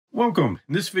Welcome.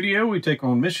 In this video, we take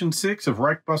on Mission 6 of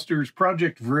REICHBUSTERS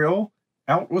Projekt Vril,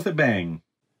 Out with a Bang.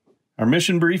 Our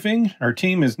mission briefing: our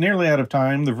team is nearly out of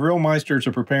time. The Vril Meisters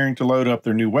are preparing to load up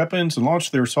their new weapons and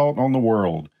launch their assault on the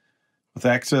world. With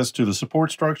access to the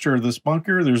support structure of this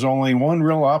bunker, there's only one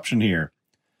real option here.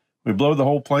 We blow the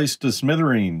whole place to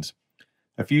smithereens.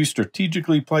 A few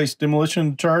strategically placed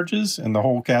demolition charges, and the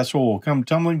whole castle will come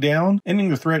tumbling down, ending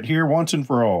the threat here once and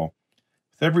for all.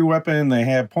 With every weapon they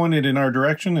have pointed in our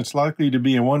direction, it's likely to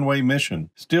be a one-way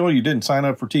mission. Still, you didn't sign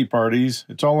up for tea parties.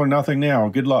 It's all or nothing now.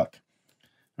 Good luck.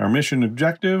 Our mission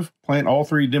objective: plant all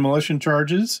 3 demolition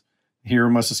charges. The hero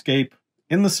must escape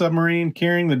in the submarine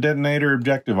carrying the detonator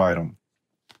objective item.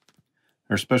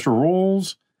 Our special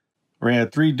rules: we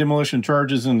add 3 demolition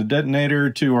charges in the detonator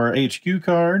to our HQ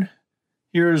card.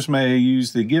 Heroes may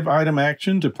use the give item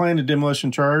action to plant a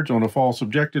demolition charge on a false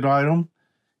objective item.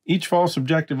 Each false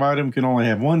objective item can only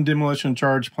have 1 demolition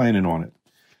charge planted on it.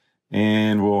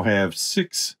 And we'll have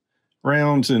 6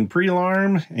 rounds in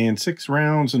pre-alarm and 6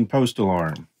 rounds in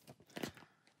post-alarm.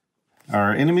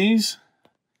 Our enemies: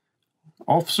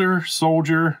 Officer,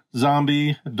 Soldier,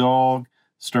 Zombie, Dog,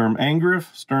 Sturm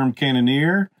Angriff, Sturm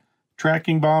Cannoneer,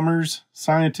 Tracking Bombers,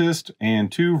 Scientist,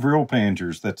 and 2 Vril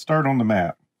Panzers that start on the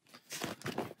map.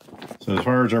 So as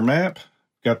far as our map,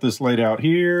 got this laid out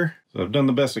here. So I've done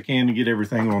the best I can to get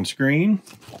everything on screen.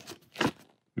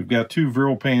 We've got 2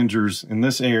 Vril Panzers in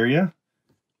this area.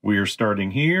 We are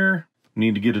starting here. We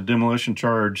need to get a demolition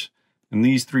charge in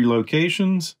these 3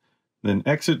 locations, then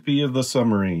exit via the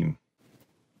submarine.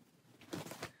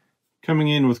 Coming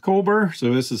in with Kolber,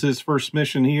 so this is his first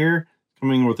mission here.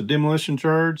 Coming with a demolition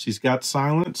charge. He's got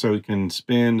silent, so he can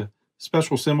spend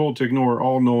special symbol to ignore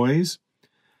all noise.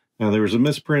 Now there was a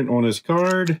misprint on his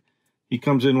card. He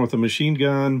comes in with a machine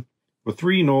gun with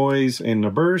 3 noise and a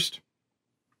burst.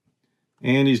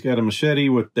 And he's got a machete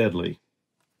with deadly.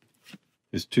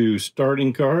 His 2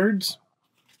 starting cards.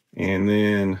 And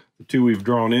then the 2 we've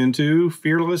drawn into,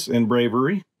 Fearless and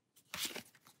Bravery.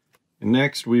 And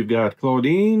next we've got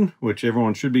Claudine, which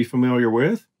everyone should be familiar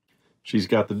with. She's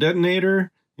got the detonator,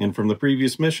 and from the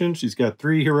previous mission, she's got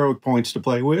 3 heroic points to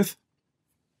play with.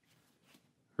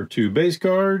 Her 2 base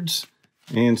cards,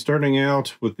 and starting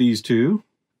out with these 2.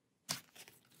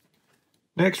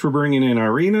 Next, we're bringing in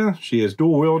Irina. She has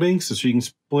dual wielding, so she can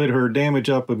split her damage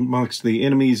up amongst the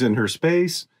enemies in her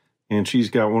space. And she's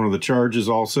got one of the charges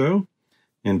also.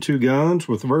 And 2 guns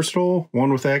with versatile,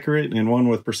 1 with accurate, and 1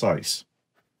 with precise.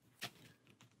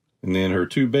 And then her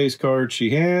 2 base cards she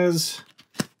has.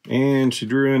 And she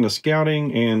drew in a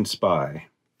scouting and spy.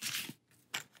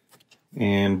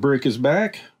 And Brick is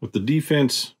back with the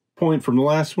defense point from the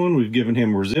last one. We've given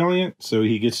him resilient, so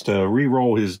he gets to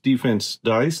re-roll his defense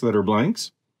dice that are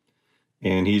blanks.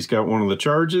 And he's got one of the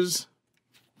charges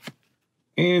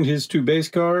and his 2 base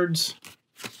cards,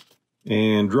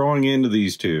 and drawing into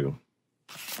these 2.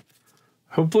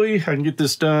 Hopefully I can get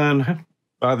this done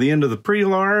by the end of the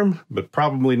pre-alarm, but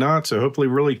probably not, so hopefully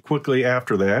really quickly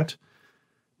after that.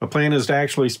 My plan is to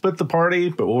actually split the party,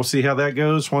 but we'll see how that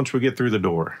goes once we get through the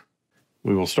door.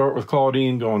 We will start with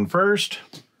Claudine going first.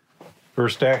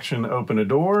 First action, open a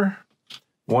door.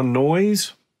 1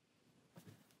 noise.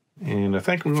 And I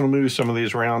think I'm going to move some of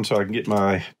these around so I can get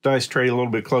my dice tray a little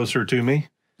bit closer to me.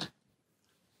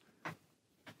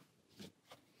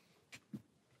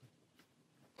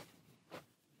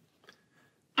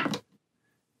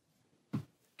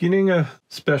 Getting a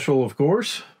special, of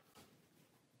course.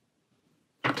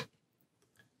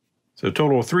 So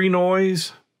total of 3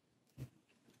 noise.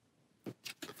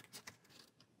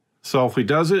 So if he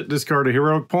does it, discard a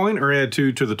heroic point or add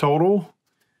 2 to the total.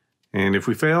 And if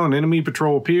we fail, an enemy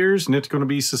patrol appears and it's going to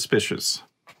be suspicious.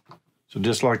 So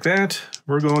just like that,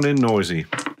 we're going in noisy.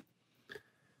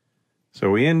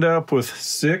 So we end up with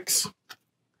 6.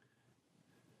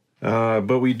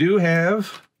 But we do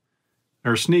have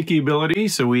our sneaky ability,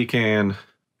 so we can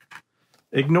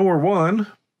ignore 1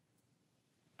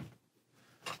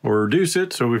 or reduce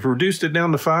it. So we've reduced it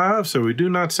down to 5, so we do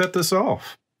not set this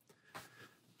off.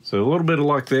 So a little bit of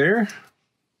luck there.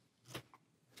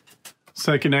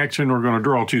 Second action, we're going to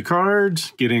draw 2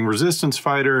 cards, getting Resistance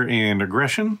Fighter and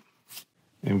Aggression.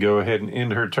 And go ahead and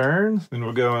end her turn. Then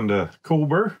we'll go into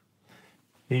Kolber.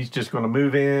 He's just going to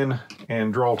move in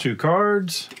and draw 2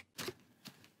 cards.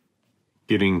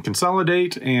 Getting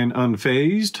Consolidate and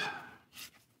Unfazed.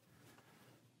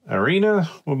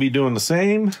 Irina will be doing the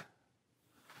same.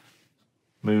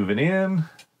 Moving in.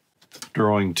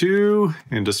 Drawing 2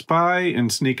 into Spy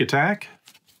and Sneak Attack.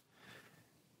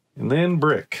 And then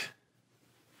Brick.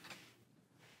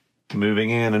 Moving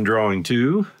in and drawing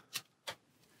 2.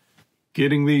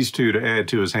 Getting these 2 to add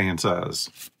to his hand size.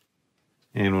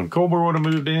 And when Colbert would have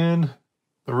moved in,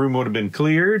 the room would have been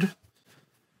cleared.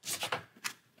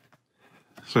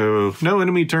 So no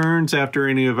enemy turns after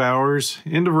any of ours.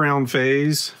 End of round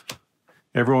phase.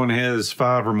 Everyone has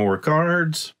 5 or more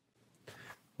cards.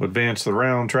 We'll advance the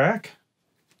round track.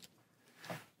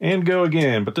 And go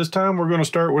again, but this time we're going to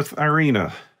start with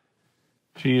Irina.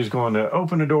 She is going to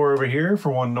open the door over here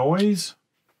for 1 noise.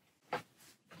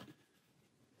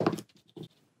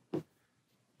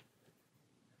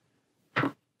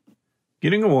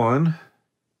 Getting a 1.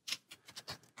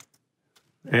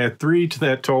 Add 3 to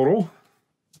that total.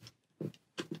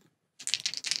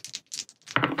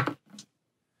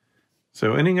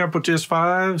 So ending up with just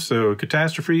 5, so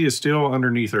catastrophe is still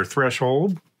underneath our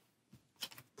threshold.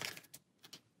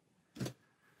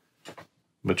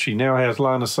 But she now has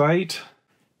line of sight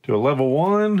to a level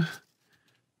 1,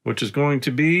 which is going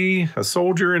to be a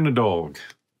soldier and a dog.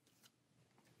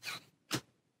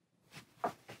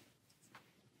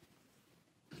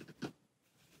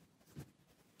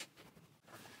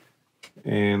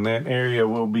 And that area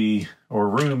will be, or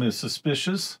room is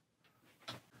suspicious.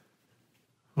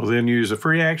 We'll then use a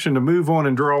free action to move on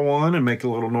and draw 1 and make a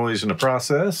little noise in the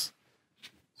process.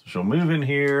 So she'll move in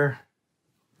here.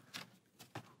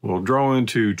 We'll draw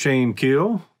into chain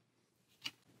kill.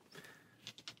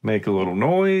 Make a little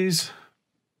noise.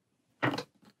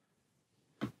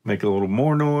 Make a little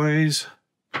more noise.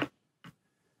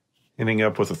 Ending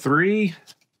up with a 3.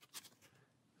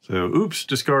 So, oops,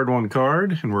 discard 1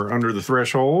 card, and we're under the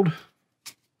threshold.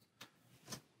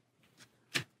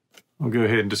 We'll go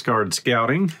ahead and discard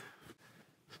scouting.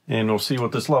 And we'll see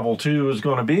what this level 2 is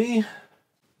going to be.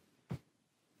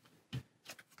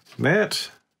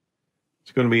 That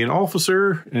is going to be an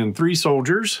officer and 3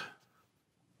 soldiers.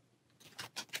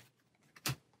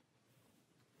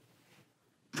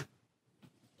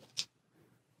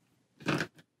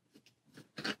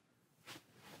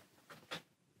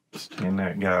 Stand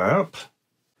that guy up.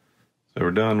 So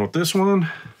we're done with this one.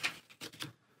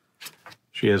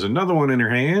 She has another one in her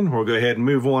hand. We'll go ahead and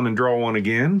move 1 and draw 1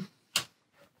 again.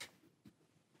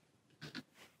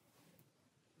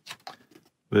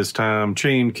 This time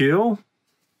chain kill.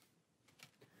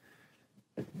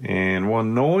 And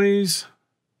 1 noise.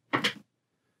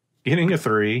 Getting a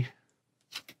 3.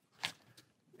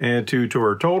 Add 2 to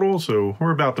our total, so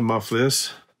we're about to muff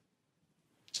this.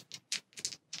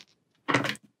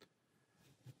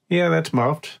 Yeah, that's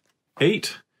muffed.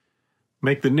 8.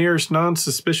 Make the nearest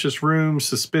non-suspicious room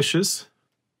suspicious.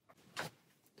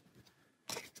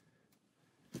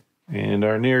 And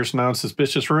our nearest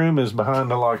non-suspicious room is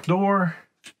behind the locked door.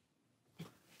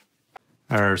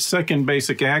 Our second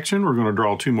basic action, we're going to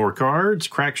draw 2 more cards,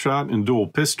 crack shot and dual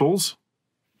pistols.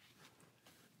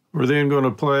 We're then going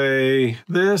to play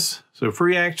this, so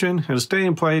free action, and stay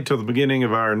in play till the beginning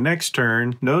of our next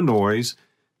turn, no noise,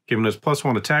 giving us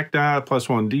 +1 attack die,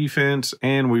 +1 defense,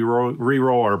 and we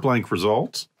re-roll our blank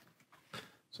results.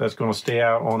 So that's going to stay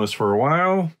out on us for a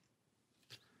while.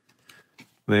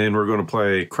 Then we're going to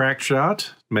play crack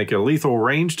shot, make a lethal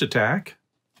ranged attack.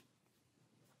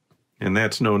 And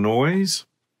that's no noise.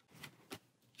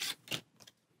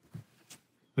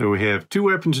 So we have 2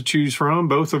 weapons to choose from.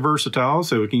 Both are versatile,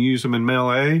 so we can use them in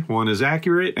melee. 1 is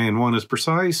accurate and 1 is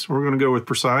precise. We're going to go with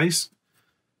precise.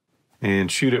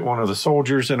 And shoot at one of the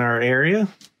soldiers in our area.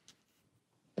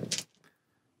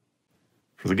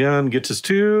 For the gun, gets us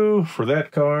 2. For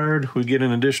that card, we get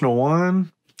an additional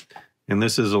 1. And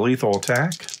this is a lethal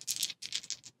attack.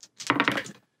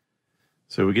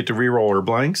 So we get to reroll our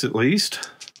blanks at least.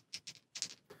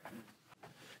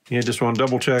 Yeah, just want to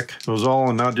double check those all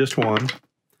and not just 1.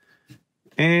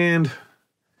 And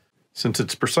since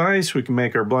it's precise, we can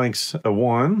make our blanks a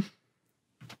 1.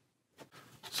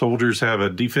 Soldiers have a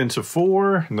defensive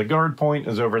 4, and the guard point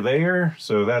is over there,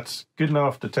 so that's good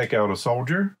enough to take out a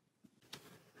soldier.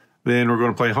 Then we're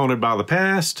going to play Haunted by the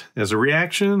Past as a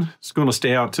reaction. It's going to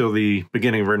stay out till the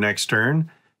beginning of our next turn.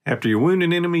 After you wound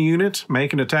an enemy unit,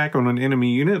 make an attack on an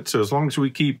enemy unit. So as long as we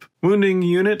keep wounding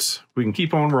units, we can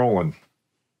keep on rolling.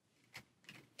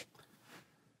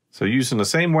 So using the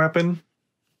same weapon,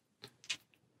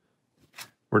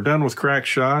 we're done with crack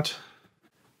shot.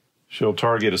 She'll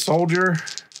target a soldier.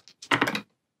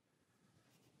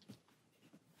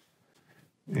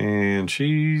 And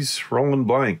she's rolling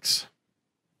blanks.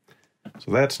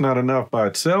 So that's not enough by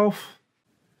itself.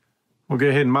 We'll go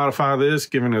ahead and modify this,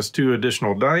 giving us 2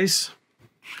 additional dice.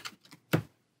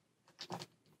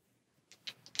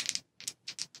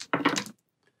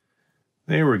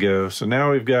 There we go. So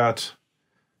now we've got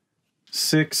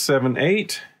 6, 7,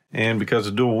 8. And because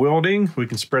of dual wielding, we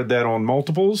can spread that on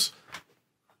multiples.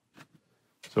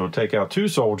 So we'll take out 2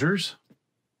 soldiers.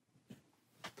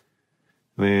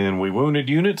 Then we wounded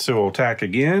unit, so we'll attack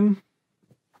again.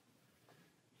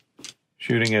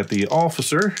 Shooting at the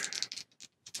officer.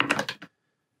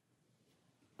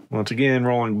 Once again,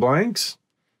 rolling blanks.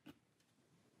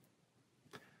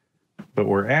 But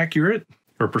we're accurate,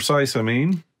 or precise, I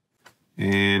mean.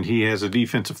 And he has a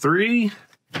defense of 3.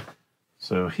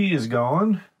 So he is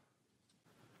gone,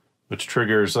 which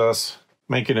triggers us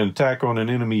making an attack on an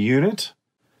enemy unit.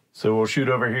 So we'll shoot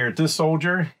over here at this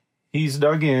soldier. He's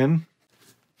dug in.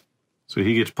 So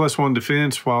he gets +1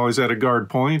 defense while he's at a guard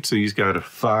point. So he's got a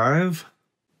 5.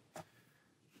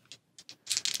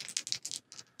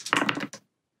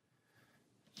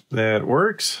 That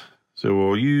works. So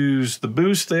we'll use the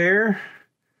boost there.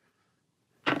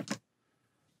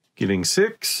 Getting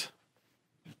 6.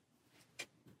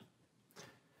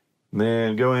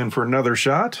 Then go in for another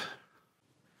shot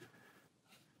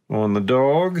on the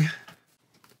dog,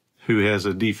 who has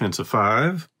a defense of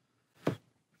 5.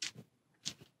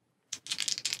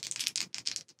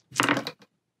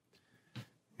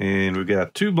 And we've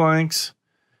got 2 blanks,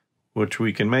 which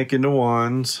we can make into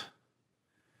 1s.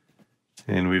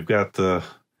 And we've got the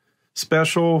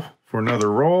special for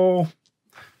another roll.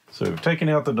 So we've taken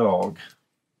out the dog.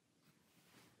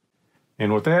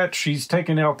 And with that, she's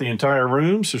taken out the entire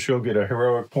room, so she'll get a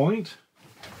heroic point.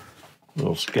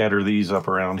 We'll scatter these up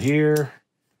around here.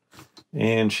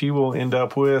 And she will end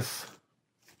up with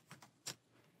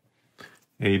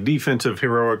a defensive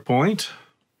heroic point.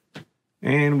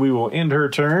 And we will end her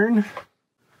turn.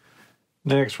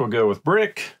 Next, we'll go with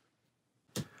Brick.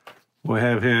 We'll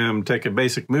have him take a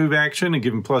basic move action and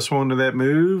give him +1 to that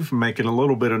move, making a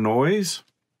little bit of noise.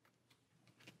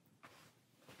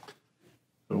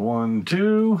 1,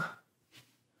 2.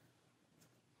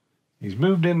 He's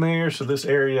moved in there, so this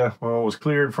area, well, was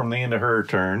cleared from the end of her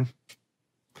turn.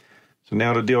 So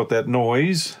now to deal with that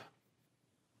noise.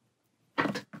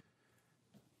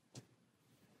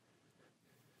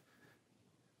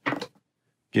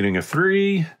 Getting a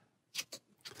 3.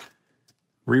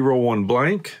 Reroll 1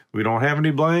 blank. We don't have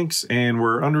any blanks, and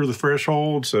we're under the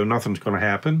threshold, so nothing's going to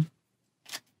happen.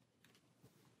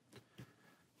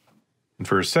 And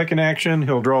for his second action,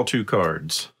 he'll draw 2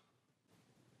 cards.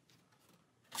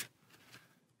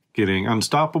 Getting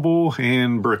Unstoppable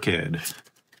and Brickhead.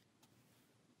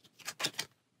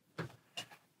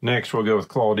 Next, we'll go with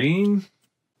Claudine.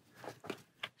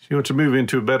 She wants to move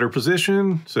into a better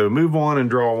position, so move 1 and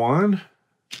draw 1.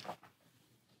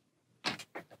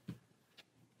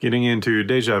 Getting into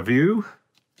Deja Vu.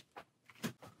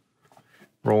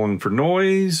 Rolling for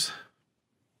noise.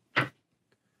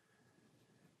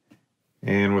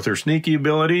 And with her sneaky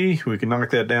ability, we can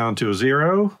knock that down to a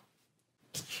 0.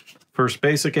 First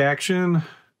basic action,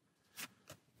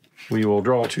 we will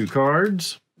draw 2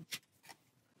 cards.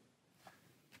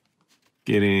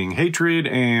 Getting Hatred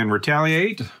and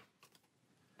Retaliate.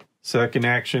 Second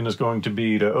action is going to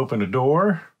be to open a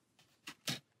door.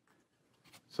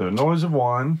 So noise of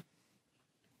 1.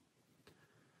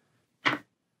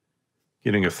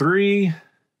 Getting a 3.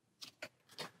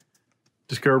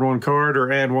 Discard 1 card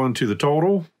or add 1 to the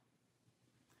total.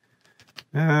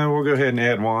 We'll go ahead and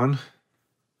add 1.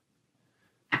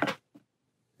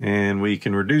 And we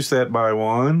can reduce that by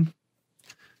 1.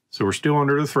 So we're still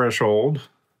under the threshold.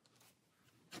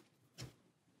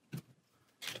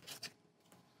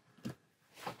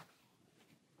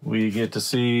 We get to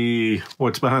see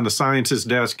what's behind the scientist's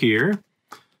desk here.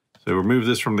 So remove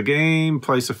this from the game,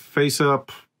 place a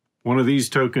face-up, one of these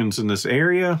tokens in this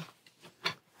area.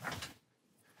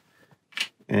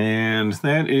 And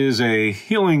that is a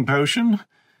healing potion.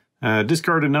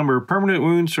 Discard a number of permanent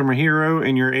wounds from a hero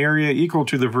in your area equal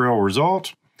to the Vril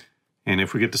result. And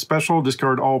if we get the special,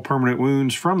 discard all permanent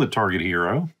wounds from the target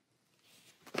hero.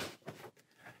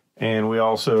 And we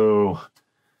also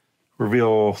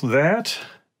reveal that.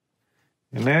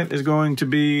 And that is going to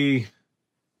be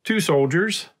 2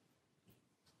 soldiers.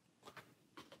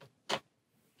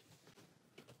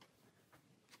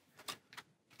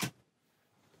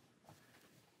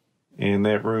 And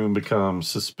that room becomes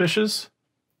suspicious.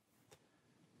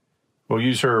 We'll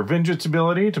use her Vengeance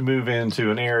ability to move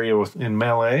into an area in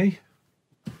melee.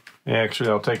 Actually,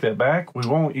 I'll take that back. We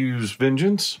won't use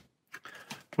Vengeance.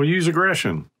 We'll use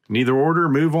Aggression. In either order,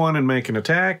 move 1 and make an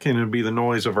attack, and it'll be the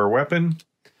noise of our weapon.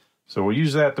 So we'll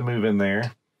use that to move in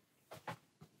there.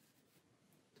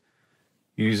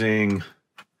 Using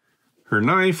her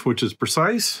knife, which is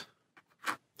precise,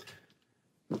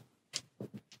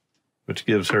 which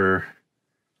gives her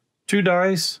 2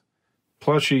 dice,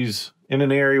 plus she's in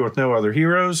an area with no other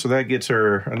heroes, so that gets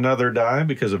her another die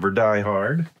because of her die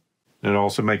hard. And it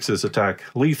also makes this attack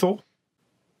lethal.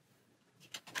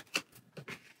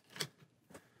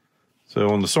 So So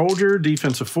on the soldier,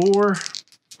 defense of 4.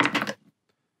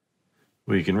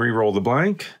 We can re-roll the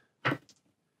blank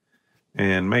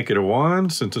and make it a 1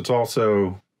 since it's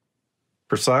also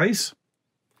precise.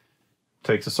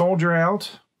 Take the soldier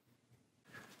out.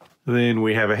 Then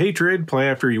we have a hatred. Play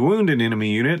after you wound an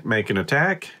enemy unit. Make an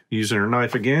attack. Using her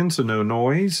knife again, so no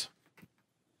noise.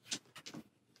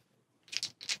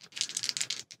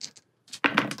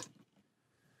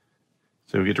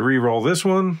 So we get to re-roll this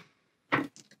one.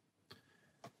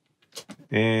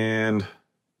 And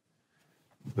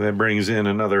that brings in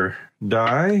another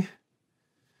die.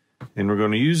 And we're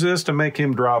going to use this to make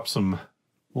him drop some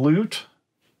loot.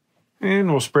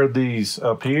 And we'll spread these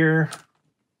up here.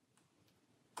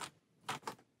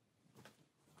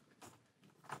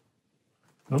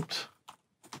 Oops.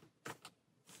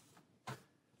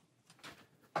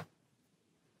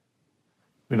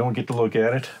 We don't get to look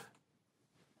at it.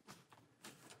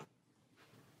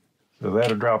 So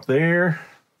that'll drop there.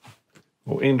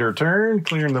 We'll end our turn,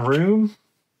 clearing the room.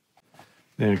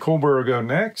 Then Colbert will go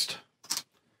next.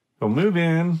 He'll move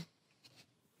in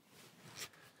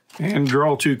and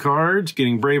draw 2 cards,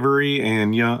 getting Bravery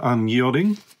and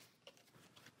Unyielding.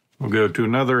 We'll go to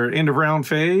another end of round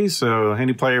phase. So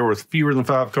any player with fewer than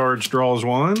 5 cards draws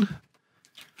 1.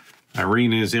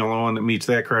 Irene is the only one that meets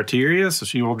that criteria, so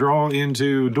she will draw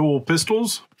into dual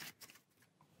pistols.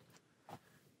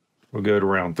 We'll go to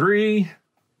round 3.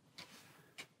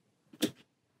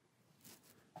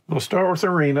 We'll start with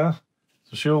Arena.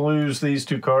 So she'll lose these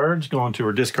 2 cards, go into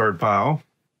her discard pile.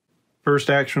 First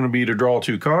action will be to draw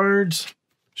 2 cards.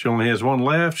 She only has 1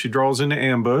 left. She draws into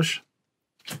ambush.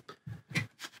 So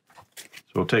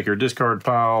we'll take her discard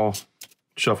pile,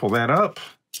 shuffle that up.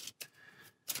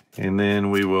 And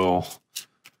then we will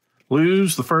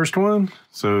lose the first one.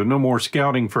 So no more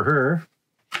scouting for her.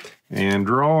 And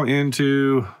draw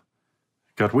into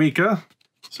Katwika.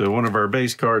 So one of our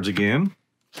base cards again.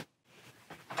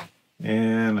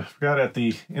 And I forgot at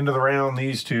the end of the round,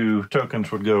 these 2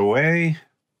 tokens would go away.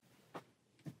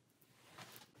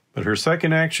 But her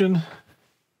second action,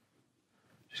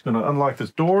 she's going to unlock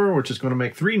this door, which is going to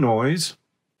make 3 noise.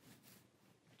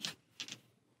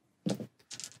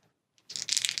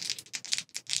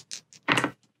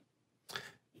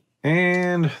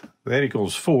 And that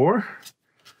equals 4.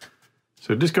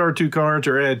 So discard 2 cards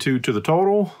or add 2 to the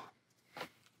total.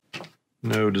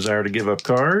 No desire to give up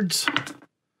cards.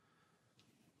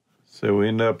 So we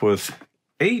end up with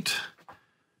 8.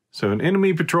 So an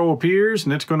enemy patrol appears,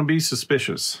 and it's going to be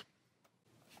suspicious.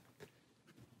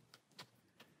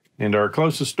 And our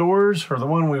closest doors are the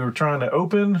one we were trying to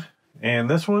open, and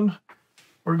this one.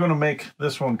 We're going to make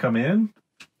this one come in.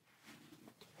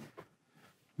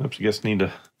 Oops, I guess I need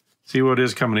to see what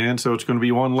is coming in. So it's going to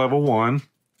be 1 level 1.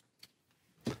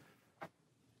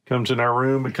 Comes in our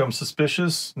room, becomes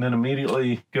suspicious, and then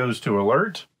immediately goes to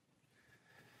alert.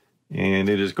 And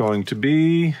it is going to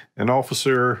be an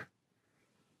officer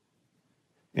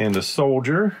and a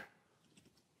soldier.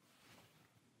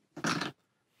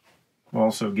 We'll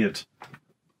also get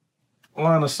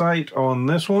line of sight on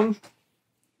this one.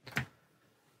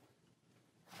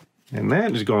 And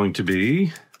that is going to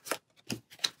be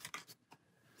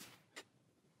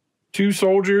 2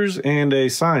 soldiers and a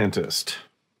scientist.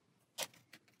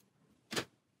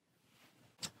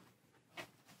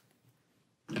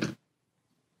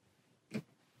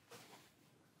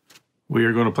 We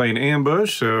are going to play an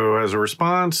ambush, so as a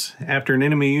response, after an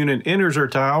enemy unit enters our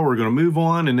tile, we're going to move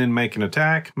on and then make an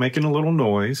attack, making a little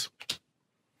noise.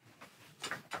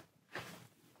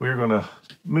 We're going to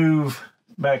move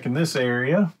back in this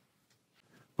area.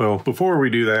 Well, before we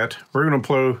do that, we're going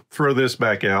to throw this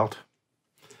back out,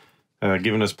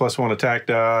 giving us +1 attack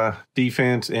die,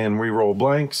 defense, and reroll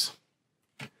blanks.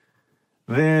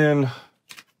 Then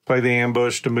play the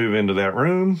ambush to move into that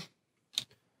room.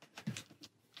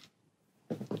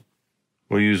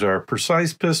 We'll use our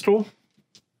precise pistol.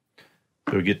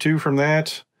 So we get 2 from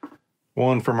that,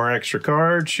 1 from our extra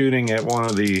card, shooting at one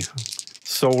of the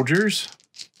soldiers.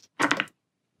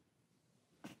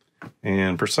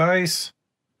 And precise.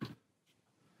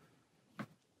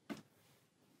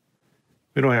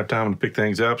 We don't have time to pick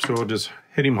things up, so we'll just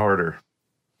hit him harder.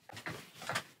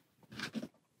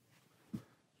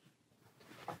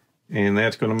 And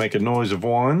that's going to make a noise of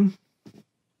 1.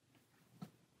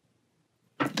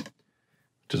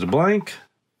 Which is a blank.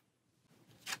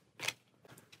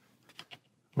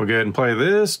 We'll go ahead and play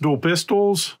this, dual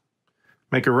pistols.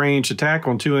 Make a ranged attack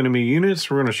on 2 enemy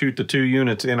units. We're going to shoot the 2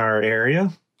 units in our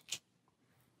area.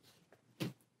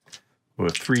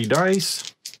 With 3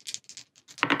 dice.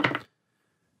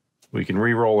 We can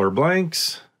re-roll our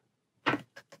blanks.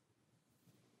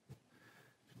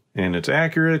 And it's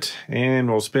accurate, and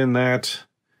we'll spin that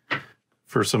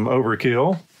for some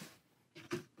overkill.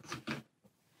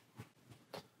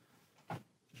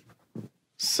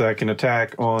 Second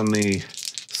attack on the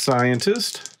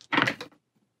scientist,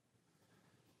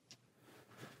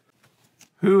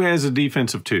 who has a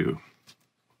defense of 2.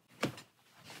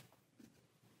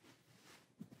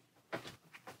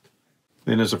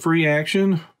 Then as a free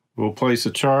action, we'll place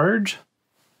a charge.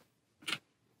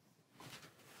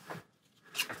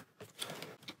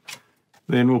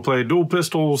 Then we'll play dual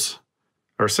pistols,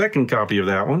 our second copy of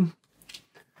that one,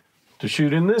 to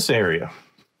shoot in this area.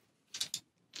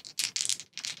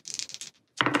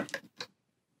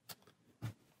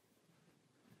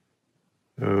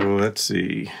 Oh, let's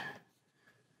see.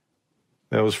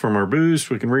 That was from our boost.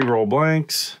 We can re-roll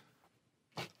blanks.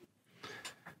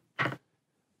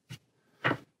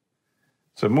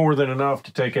 So more than enough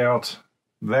to take out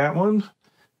that one.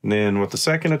 And then with the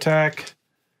second attack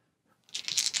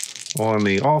on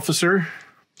the officer,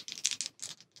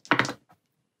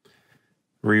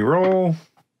 re-roll,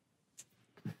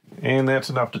 and that's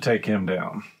enough to take him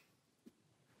down.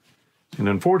 And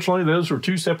unfortunately, those were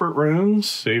 2 separate rooms,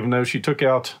 so even though she took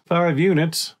out 5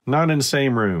 units, not in the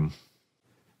same room.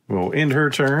 We'll end her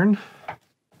turn.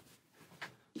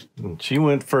 And she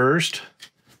went first.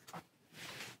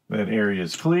 That area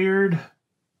is cleared.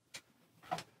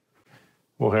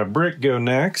 We'll have Brick go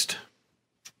next.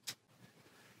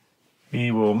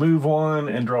 He will move 1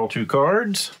 and draw 2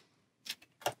 cards.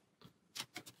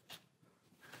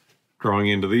 Drawing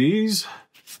into these.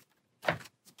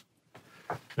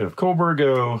 We have Colbert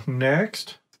go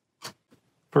next.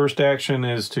 First action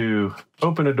is to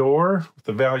open a door with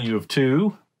the value of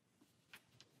 2.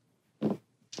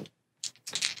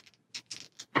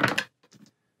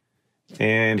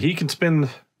 And he can spin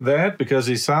that, because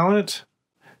he's silent,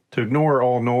 to ignore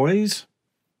all noise.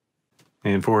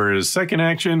 And for his second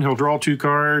action, he'll draw 2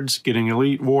 cards, getting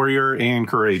Elite, Warrior, and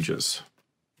Courageous.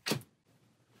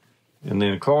 And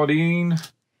then Claudine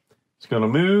is going to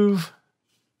move.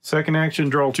 Second action,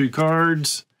 draw 2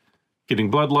 cards,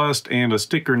 getting Bloodlust and a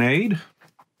Stick Grenade.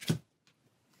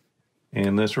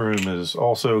 And this room is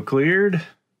also cleared.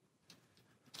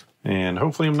 And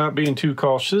hopefully I'm not being too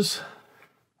cautious.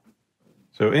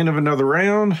 So end of another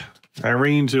round.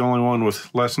 Irene's the only one with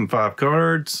less than 5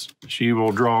 cards. She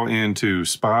will draw into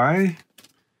Spy.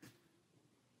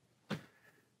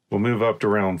 We'll move up to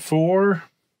round 4.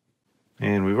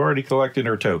 And we've already collected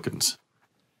our tokens.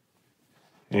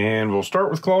 And we'll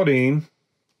start with Claudine.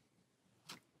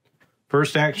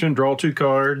 First action, draw 2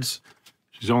 cards.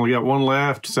 She's only got 1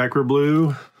 left, Sacre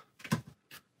Blue.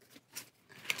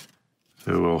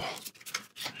 So we'll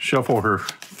shuffle her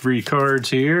 3 cards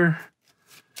here.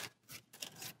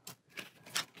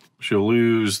 She'll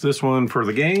lose this one for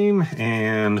the game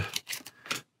and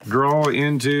draw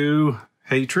into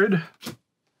Hatred.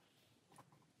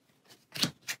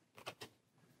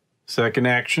 Second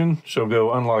action, she'll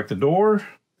go unlock the door.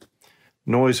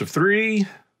 Noise of 3.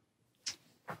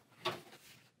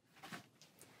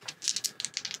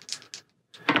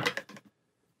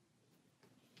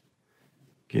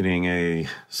 Getting a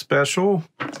special.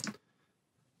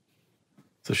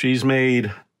 So she's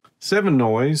made 7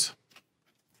 noise.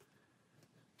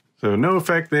 So no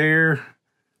effect there,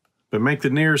 but make the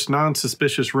nearest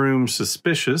non-suspicious room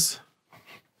suspicious.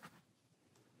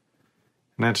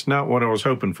 And that's not what I was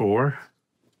hoping for.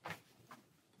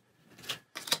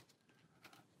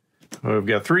 We've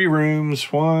got 3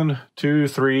 rooms, 1, 2,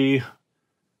 3,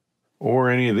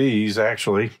 or any of these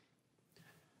actually.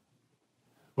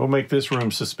 We'll make this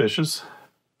room suspicious.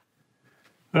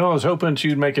 Well, I was hoping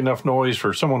she'd make enough noise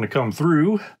for someone to come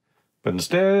through, but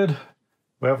instead,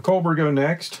 we have Colbert go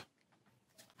next.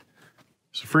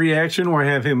 So free action, we'll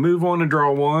have him move 1 and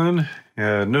draw 1.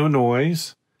 No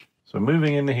noise. So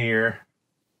moving into here.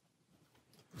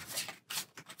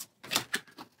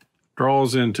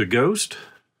 Draws into Ghost.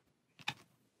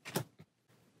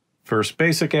 First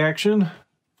basic action.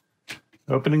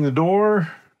 Opening the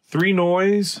door. 3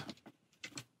 noise.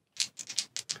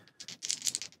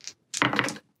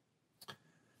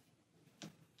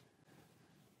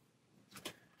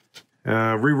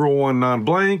 Reroll 1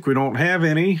 non-blank. We don't have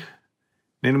any.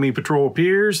 Enemy patrol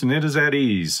appears, and it is at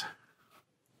ease.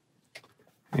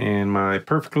 And my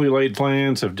perfectly laid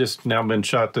plans have just now been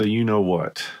shot to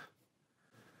you-know-what.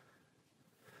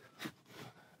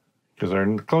 Because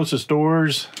our closest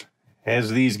doors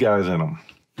has these guys in them.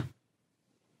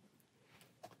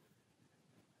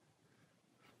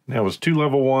 That was 2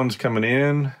 level 1s coming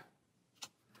in.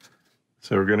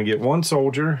 So we're going to get 1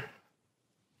 soldier.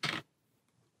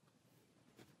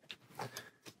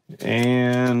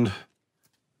 And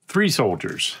 3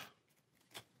 soldiers.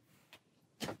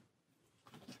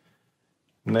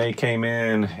 And they came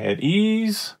in at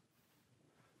ease.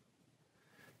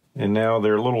 And now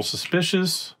they're a little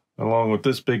suspicious, along with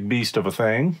this big beast of a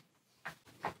thing.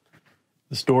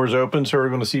 This door's open, so we're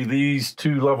going to see these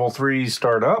 2 level 3s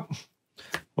start up.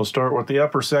 We'll start with the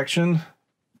upper section.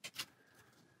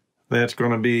 That's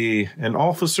going to be an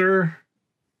officer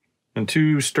and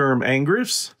 2 Sturm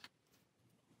Angriffs.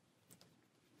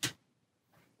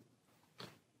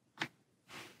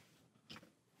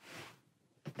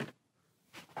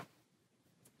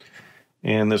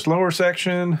 And this lower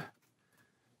section,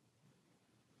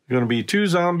 going to be 2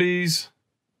 zombies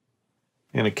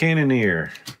and a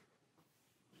cannoneer.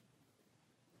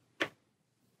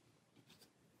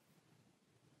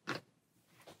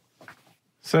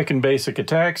 Second basic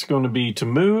attack is going to be to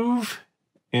move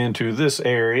into this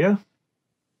area.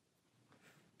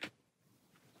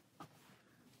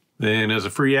 Then as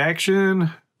a free action,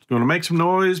 it's going to make some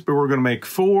noise, but we're going to make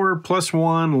 4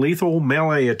 +1 lethal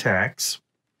melee attacks.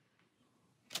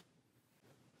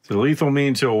 So lethal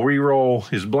means he'll re-roll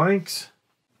his blanks.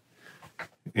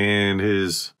 And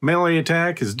his melee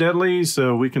attack is deadly,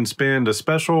 so we can spend a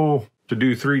special to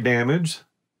do 3 damage.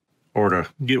 Or to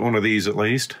get one of these at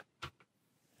least.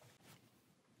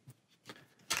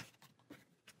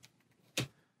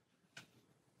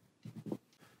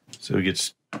 So he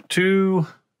gets 2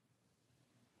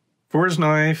 for his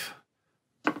knife,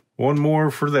 1 more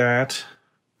for that.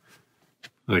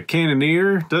 The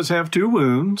cannoneer does have 2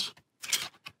 wounds.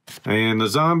 And the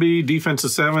zombie, defense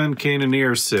is 7,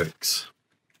 cannoneer 6.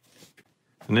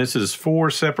 And this is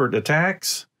 4 separate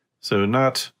attacks, so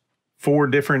not 4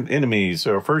 different enemies.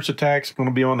 So our first attack is going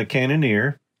to be on the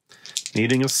cannoneer,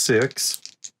 needing a 6.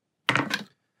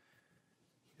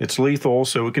 It's lethal,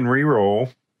 so we can re-roll.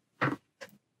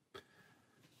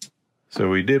 So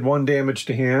we did 1 damage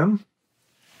to him.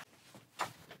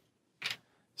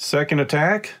 Second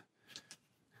attack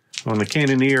on the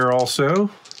cannoneer also.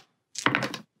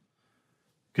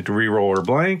 Get to re-roll our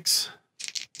blanks.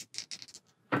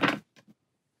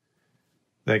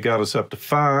 That got us up to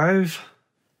 5.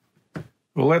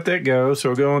 We'll let that go, so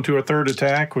we'll go into our third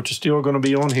attack, which is still going to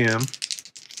be on him.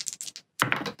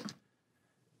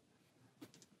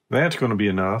 That's going to be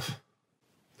enough.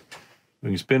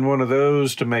 We can spend 1 of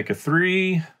those to make a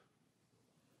 3.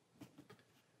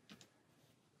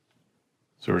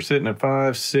 So we're sitting at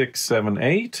 5, 6, 7,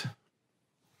 8.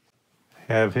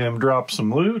 Have him drop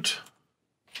some loot.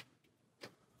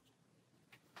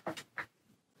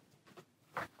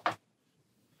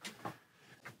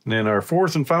 And then our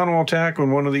fourth and final attack on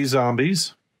one of these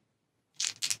zombies.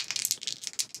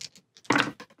 So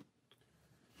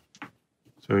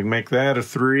we can make that a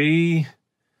 3.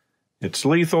 It's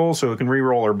lethal, so we can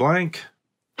re-roll our blank.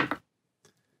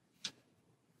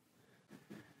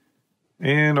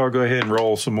 And I'll go ahead and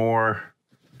roll some more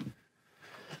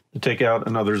to take out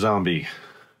another zombie.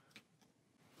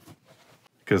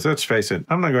 Because let's face it,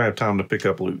 I'm not going to have time to pick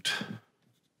up loot.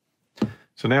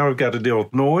 So now we've got to deal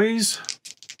with noise.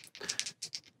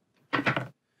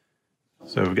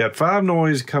 So we've got 5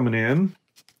 noise coming in.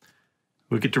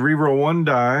 We get to re-roll 1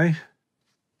 die.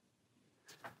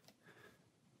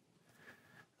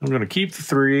 I'm going to keep the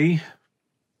 3.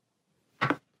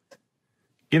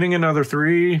 Getting another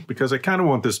 3 because I kind of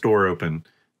want this door open.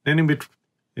 Then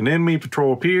an enemy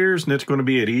patrol appears and it's going to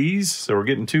be at ease. So we're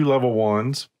getting 2 level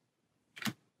 1s.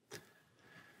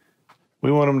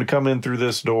 We want them to come in through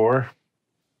this door.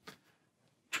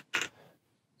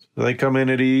 So they come in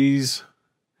at ease.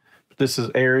 But this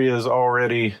area is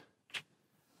already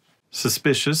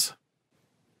suspicious.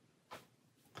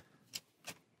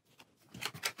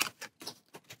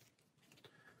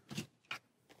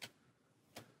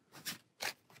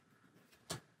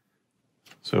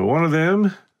 So one of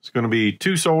them is going to be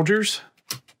 2 soldiers.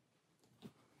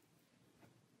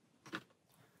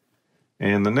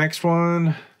 And the next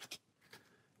one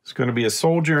is going to be a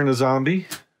soldier and a zombie.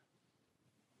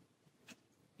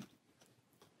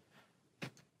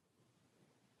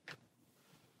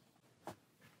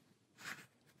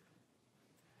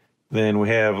 Then we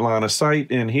have line of sight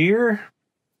in here.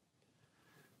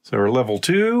 So we're level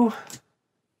 2.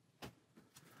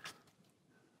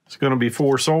 It's going to be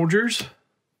 4 soldiers.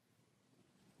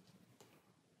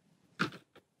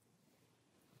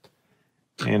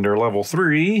 And our level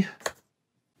 3 is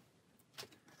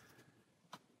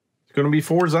going to be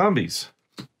 4 zombies.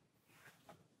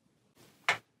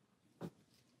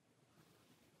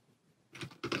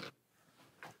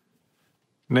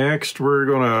 Next, we're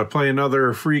going to play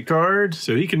another free card.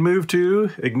 So he can move to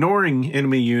ignoring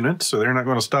enemy units, so they're not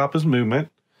going to stop his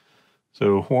movement.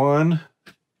 So 1,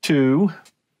 2.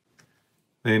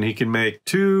 then he can make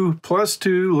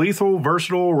 2+2 lethal,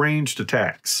 versatile, ranged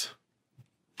attacks.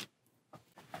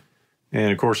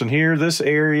 And of course in here, this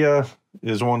area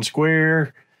is 1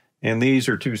 square, and these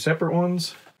are 2 separate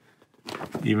ones.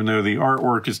 Even though the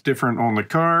artwork is different on the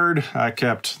card, I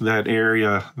kept that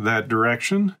area that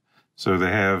direction. So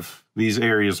they have these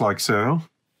areas like so.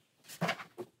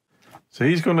 So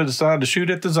he's going to decide to shoot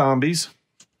at the zombies.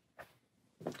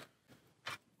 So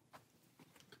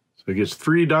he gets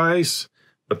 3 dice,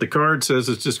 but the card says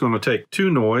it's just going to take 2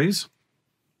 noise.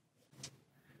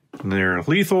 And they're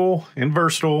lethal and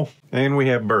versatile, and we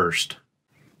have burst.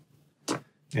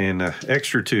 And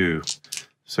extra 2.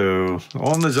 So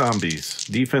on the zombies,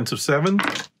 defensive 7.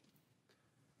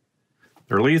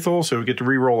 They're lethal, so we get to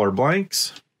re-roll our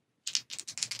blanks.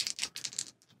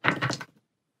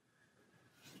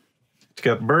 It's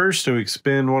got burst, so we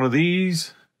spend one of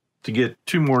these to get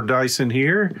 2 more dice in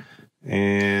here.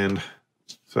 And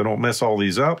so I don't mess all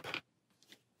these up.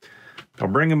 I'll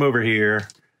bring them over here.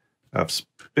 I've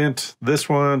spent this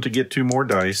one to get 2 more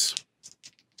dice.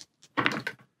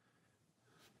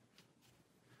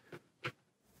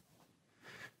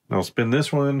 I'll spend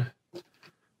this one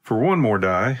for 1 more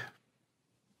die,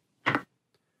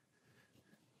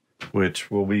 which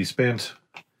will be spent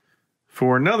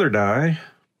for another die.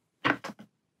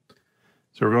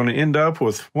 So we're going to end up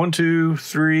with 1, 2,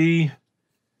 3,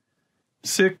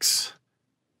 6,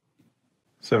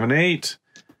 7, 8,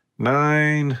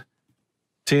 9,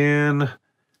 10,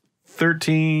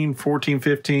 13, 14,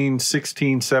 15,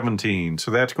 16, 17.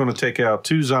 So that's going to take out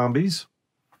 2 zombies.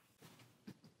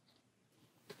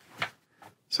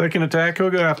 Second attack, he'll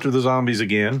go after the zombies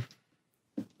again.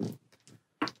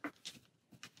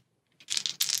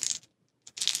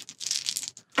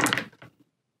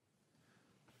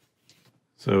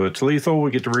 So it's lethal,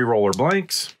 we get to re-roll our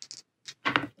blanks.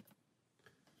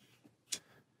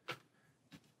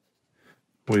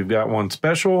 We've got 1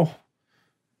 special.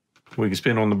 We can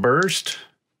spin on the burst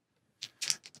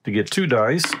to get 2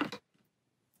 dice,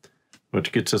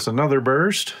 which gets us another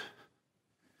burst.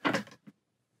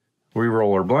 We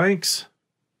roll our blanks,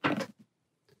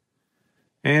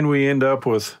 and we end up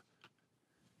with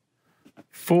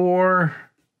 4,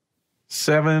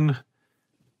 7,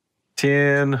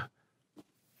 10,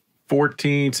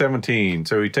 14, 17.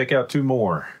 So we take out 2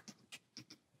 more.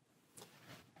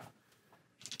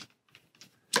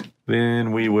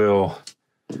 Then we will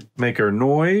make our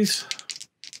noise,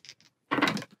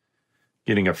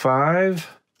 getting a 5,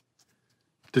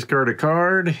 discard a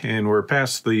card, and we're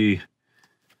past the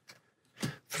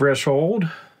threshold.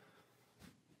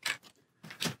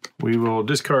 We will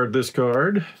discard this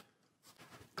card.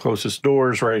 Closest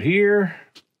door is right here.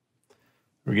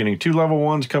 We're getting 2 level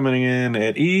 1s coming in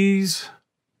at ease.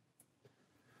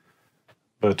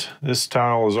 But this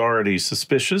tile is already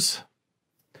suspicious.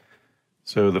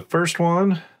 So the first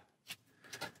one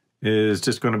is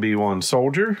just going to be 1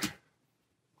 soldier.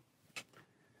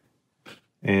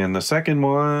 And the second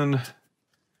one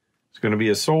is going to be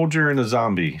a soldier and a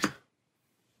zombie.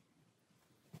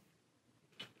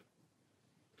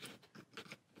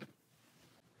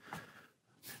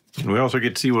 And we also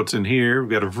get to see what's in here.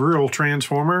 We've got a Vril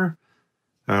transformer.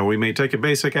 We may take a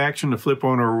basic action to flip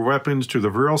one of our weapons to the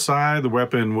Vril side. The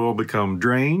weapon will become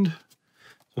drained.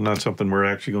 So not something we're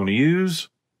actually going to use.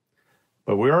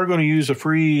 But we are going to use a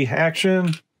free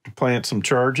action to plant some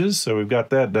charges. So we've got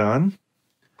that done.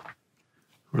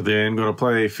 We're then going to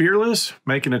play Fearless,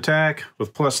 make an attack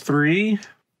with +3.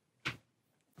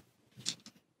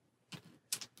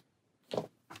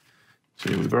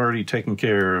 See, we've already taken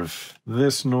care of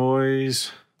this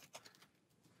noise.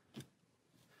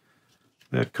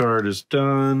 That card is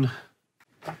done.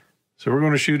 So we're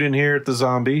going to shoot in here at the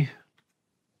zombie.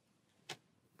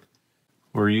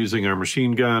 We're using our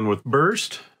machine gun with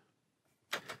burst.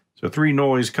 So 3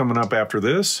 noise coming up after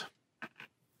this.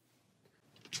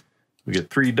 We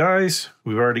get 3 dice.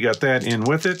 We've already got that in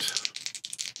with it.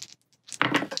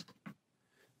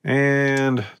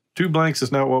 And 2 blanks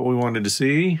is not what we wanted to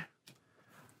see.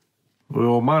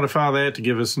 We'll modify that to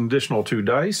give us an additional 2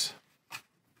 dice.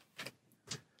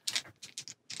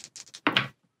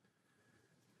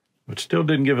 Which still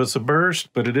didn't give us a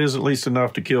burst, but it is at least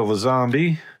enough to kill the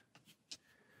zombie.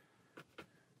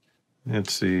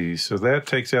 Let's see, so that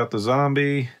takes out the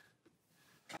zombie.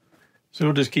 So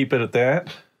we'll just keep it at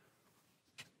that.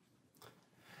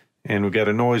 And we've got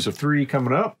a noise of 3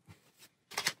 coming up.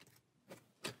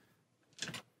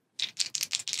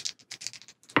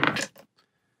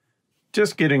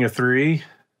 Just getting a 3.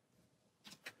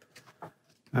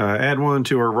 Add 1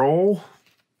 to our roll.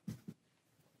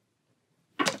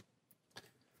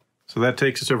 So that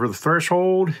takes us over the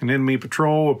threshold. An enemy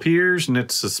patrol appears and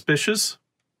it's suspicious.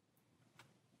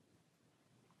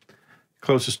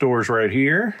 Closest door is right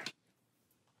here.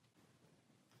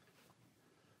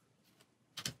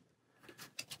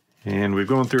 And we've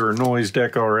gone through our noise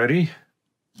deck already.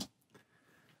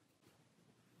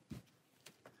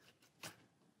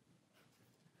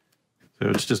 So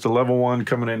it's just a level 1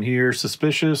 coming in here,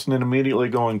 suspicious, and then immediately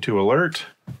going to alert.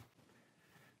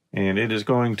 And it is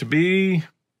going to be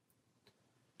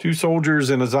 2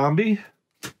 soldiers and a zombie.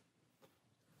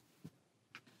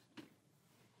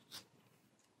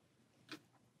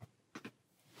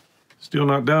 Still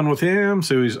not done with him,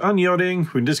 so he's unyielding.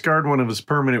 We discard one of his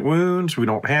permanent wounds. We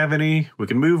don't have any. We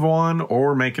can move on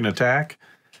or make an attack.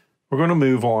 We're going to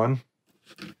move on.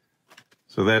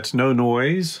 So that's no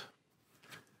noise.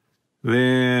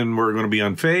 Then we're going to be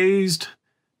unfazed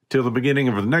till the beginning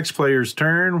of the next player's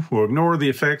turn. We'll ignore the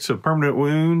effects of permanent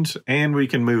wounds and we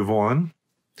can move on.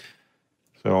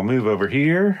 So I'll move over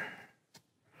here.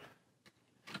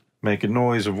 Make a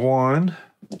noise of 1.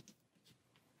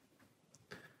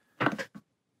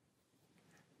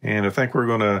 And I think we're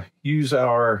going to use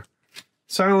our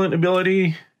silent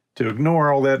ability to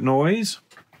ignore all that noise.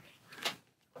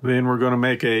 Then we're going to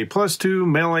make a +2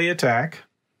 melee attack.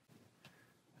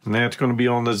 And that's going to be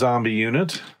on the zombie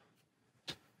unit.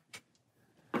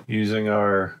 Using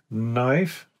our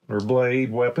knife or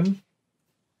blade weapon.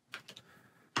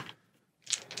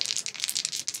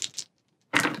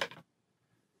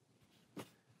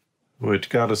 Which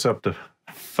got us up to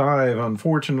 5,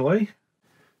 unfortunately.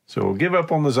 So we'll give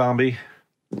up on the zombie.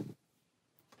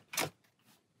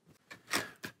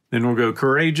 Then we'll go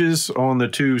courageous on the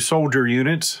 2 soldier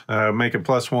units. Make a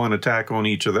 +1 attack on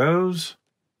each of those.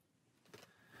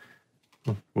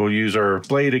 We'll use our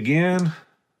blade again.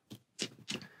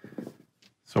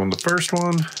 So on the first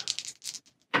one,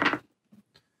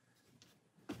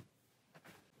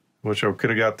 which I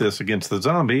could have got this against the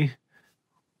zombie,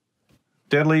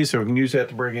 deadly, so we can use that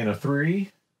to bring in a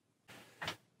 3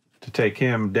 to take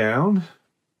him down.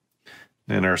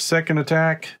 Then our second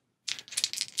attack,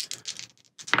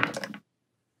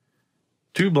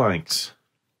 2 blanks,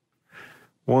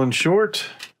 1 short,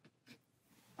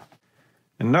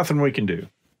 and nothing we can do.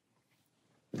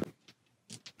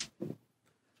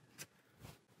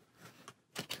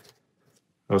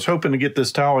 I was hoping to get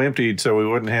this tile emptied so we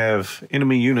wouldn't have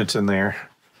enemy units in there.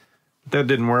 But that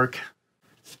didn't work.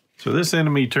 So this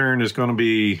enemy turn is going to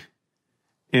be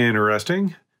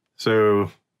interesting.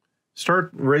 So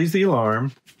raise the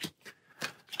alarm.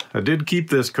 I did keep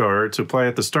this card, so play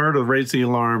at the start of the raise the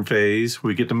alarm phase.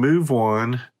 We get to move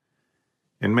 1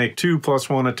 and make 2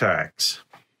 +1 attacks.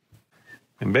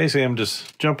 And basically I'm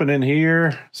just jumping in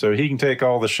here so he can take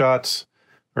all the shots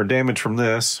or damage from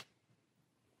this.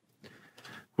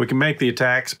 We can make the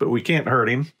attacks, but we can't hurt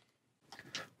him.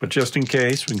 But just in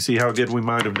case, we can see how good we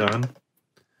might have done.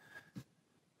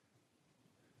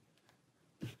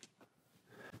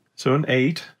 So an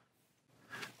 8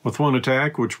 with 1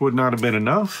 attack, which would not have been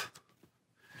enough,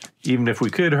 even if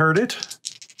we could hurt it.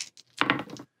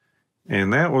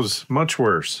 And that was much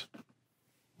worse.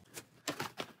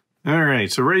 All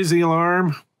right, so raise the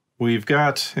alarm. We've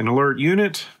got an alert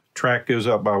unit. Track goes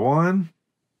up by 1.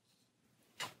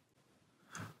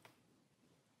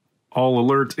 All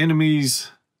alert enemies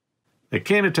that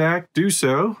can attack do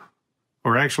so,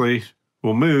 or actually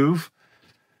will move.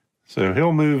 So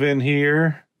he'll move in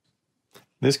here.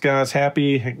 This guy's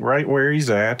happy right where he's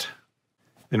at.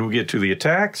 Then we get to the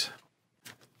attacks.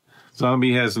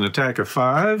 Zombie has an attack of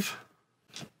 5.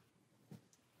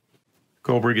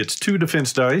 Cobra gets 2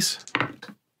 defense dice.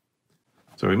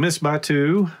 So he missed by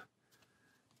 2.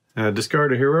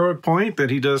 Discard a heroic point that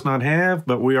he does not have,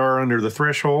 but we are under the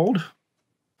threshold.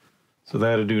 So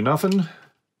that'll do nothing.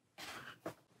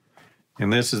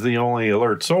 And this is the only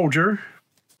alert soldier.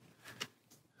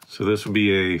 So this will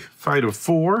be a fight of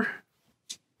 4.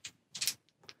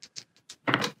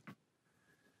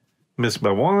 Missed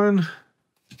by 1.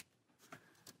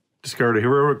 Discard a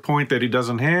heroic point that he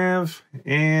doesn't have,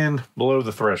 and below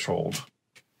the threshold.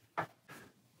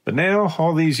 But now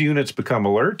all these units become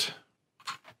alert.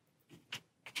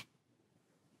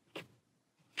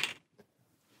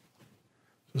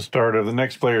 The start of the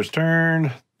next player's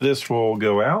turn, this will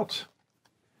go out.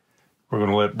 We're going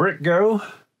to let Brick go.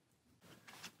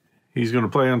 He's going to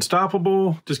play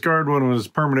Unstoppable, discard one of his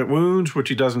permanent wounds, which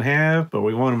he doesn't have, but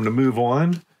we want him to move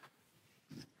on.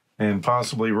 And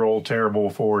possibly roll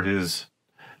terrible for his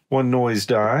 1 noise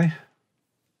die.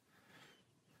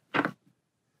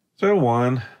 So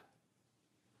 1.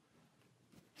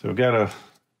 So we've got to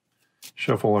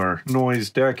shuffle our noise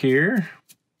deck here.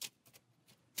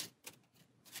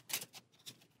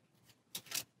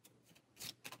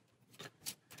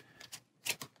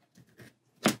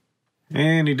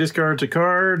 And he discards a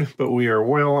card, but we are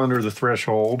well under the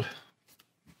threshold.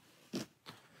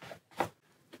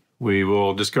 We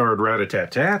will discard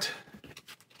Rat-a-tat-tat.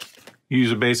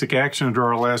 Use a basic action to draw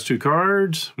our last two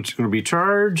cards, which is going to be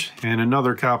charge, and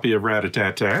another copy of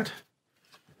Rat-a-tat-tat.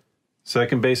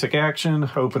 Second basic action,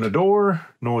 open a door,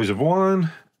 noise of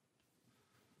 1.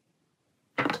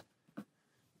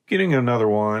 Getting another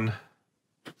 1.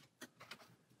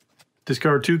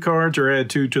 Discard 2 cards or add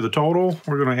 2 to the total.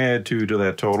 We're going to add 2 to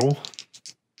that total.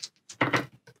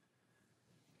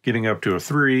 Getting up to a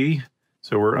 3,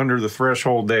 so we're under the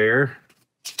threshold there.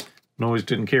 Noise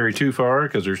didn't carry too far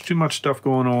because there's too much stuff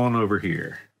going on over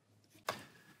here.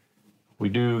 We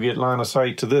do get line of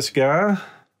sight to this guy.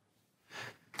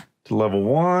 To level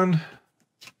 1.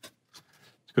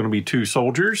 It's going to be 2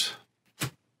 soldiers,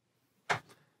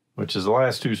 which is the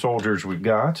last 2 soldiers we've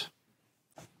got.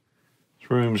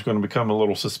 This room's going to become a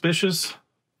little suspicious,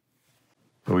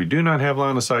 but we do not have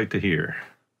line of sight to here.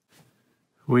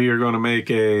 We are going to make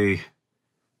a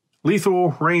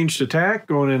lethal ranged attack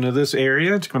going into this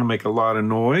area. It's going to make a lot of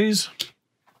noise.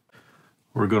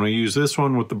 We're going to use this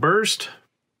one with the burst.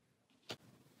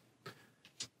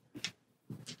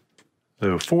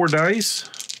 So 4 dice.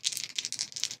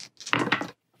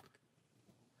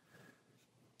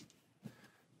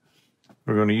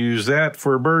 We're going to use that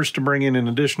for a burst to bring in an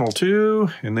additional 2,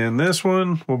 and then this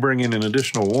one will bring in an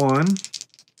additional 1.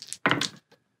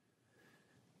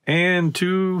 And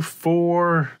 2,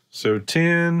 4, so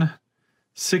 10,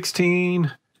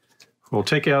 16. We'll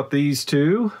take out these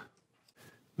 2.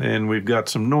 Then we've got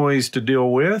some noise to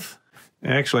deal with.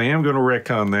 Actually, I am going to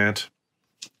retcon that.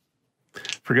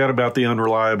 Forgot about the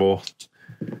unreliable.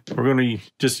 We're going to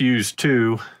just use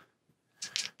 2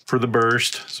 for the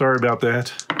burst. Sorry about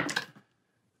that.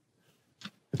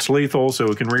 It's lethal, so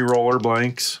we can re-roll our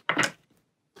blanks.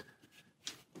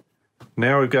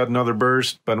 Now we've got another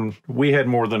burst, but we had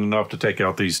more than enough to take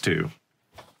out these 2.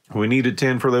 We needed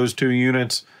 10 for those 2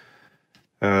 units.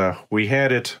 We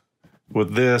had it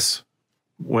with this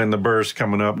when the burst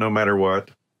coming up, no matter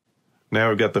what. Now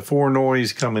we've got the 4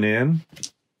 noise coming in.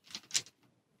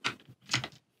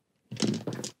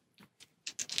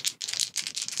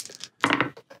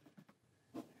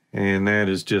 And that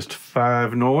is just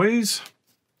 5 noise.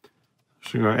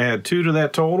 So we're going to add 2 to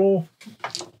that total,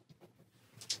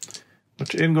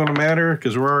 which isn't going to matter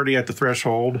because we're already at the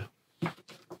threshold,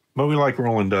 but we like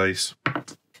rolling dice.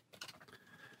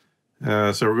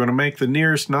 So we're going to make the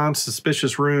nearest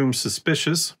non-suspicious room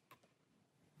suspicious.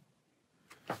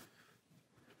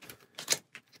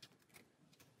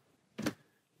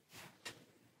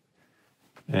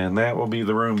 And that will be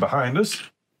the room behind us.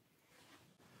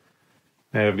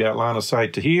 Now I've got line of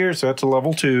sight to here, so that's a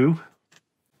level 2.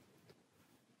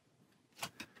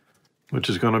 Which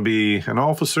is going to be an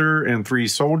officer and 3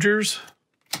 soldiers.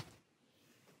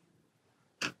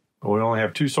 We only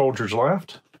have 2 soldiers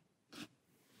left.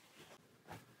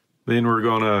 Then we're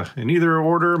going to, in either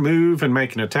order, move and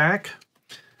make an attack.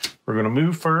 We're going to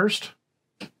move first,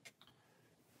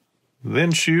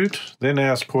 then shoot, then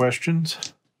ask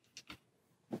questions.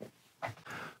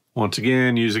 Once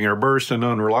again, using our burst and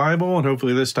unreliable, and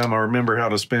hopefully this time I'll remember how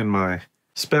to spend my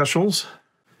specials.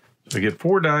 So I get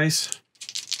 4 dice.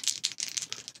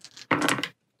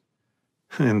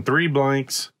 And 3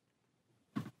 blanks.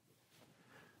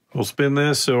 We'll spin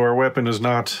this so our weapon is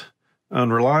not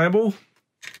unreliable.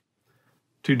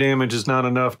 2 damage is not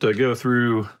enough to go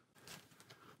through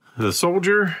the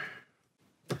soldier.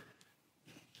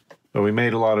 But we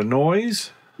made a lot of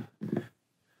noise.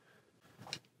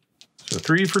 So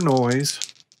 3 for noise.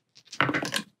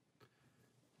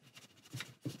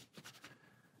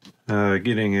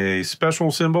 Getting a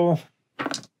special symbol.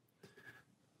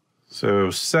 So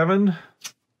 7.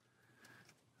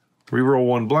 Reroll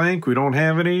 1 blank, we don't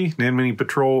have any. Enemy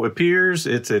patrol appears,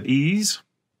 it's at ease.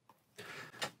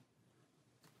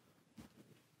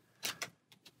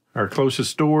 Our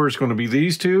closest door is going to be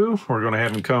these 2. We're going to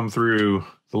have them come through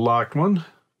the locked one.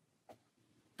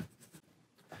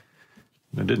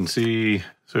 I didn't see,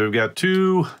 so we've got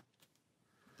 2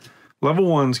 level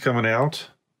 1s coming out.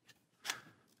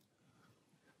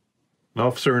 An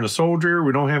officer and a soldier.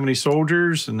 We don't have any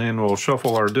soldiers, and then we'll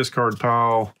shuffle our discard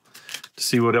pile to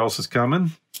see what else is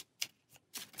coming.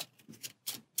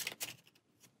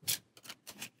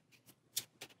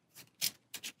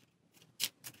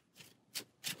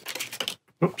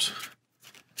 Oops.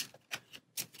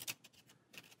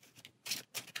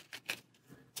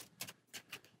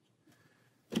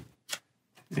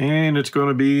 And it's going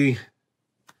to be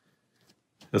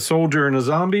a soldier and a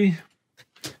zombie.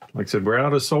 Like I said, we're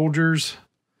out of soldiers,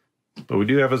 but we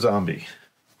do have a zombie.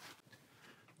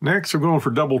 Next, we're going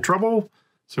for double trouble.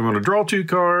 So I'm going to draw 2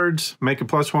 cards, make a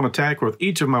 +1 attack with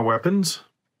each of my weapons.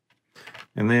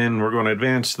 And then we're going to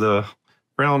advance the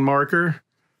round marker.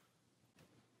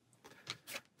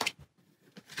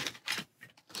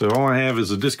 So all I have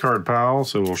is a discard pile,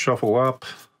 so we'll shuffle up.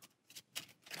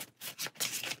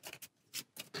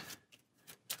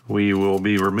 We will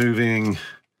be removing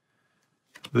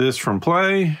this from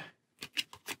play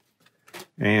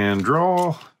and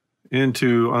draw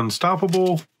into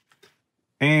unstoppable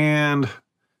and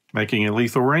making a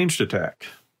lethal ranged attack.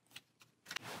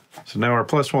 So now our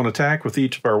 +1 attack with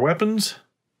each of our weapons.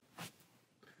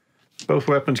 Both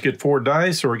weapons get 4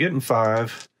 dice, so we're getting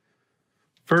 5.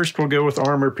 First, we'll go with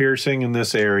armor piercing in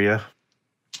this area.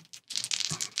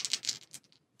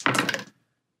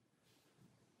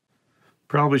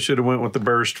 Probably should have went with the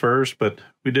burst first, but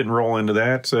we didn't roll into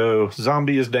that. So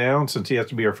zombie is down since he has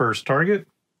to be our first target.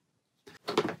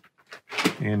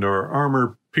 And our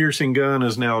armor piercing gun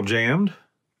is now jammed.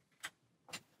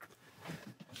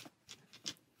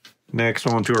 Next,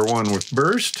 on to our one with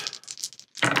burst.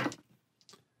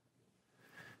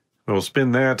 We'll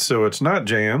spin that so it's not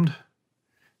jammed.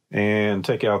 And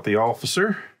take out the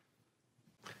officer.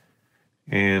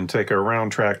 And take our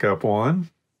round track up 1.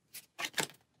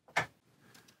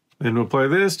 Then we'll play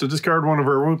this to discard one of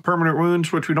our permanent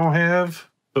wounds, which we don't have,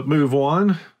 but move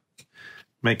 1,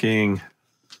 making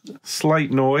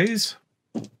slight noise.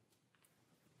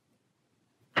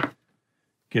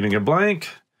 Getting a blank.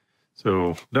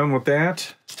 So done with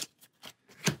that.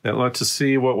 That lets us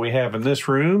see what we have in this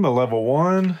room, a level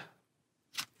 1,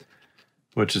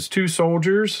 which is 2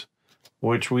 soldiers,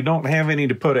 which we don't have any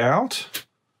to put out.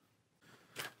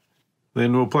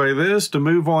 Then we'll play this to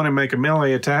move on and make a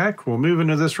melee attack. We'll move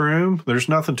into this room. There's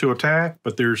nothing to attack,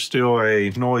 but there's still a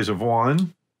noise of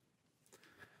 1.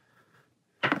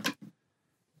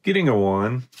 Getting a 1.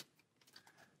 I'm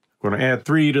going to add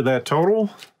 3 to that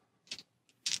total.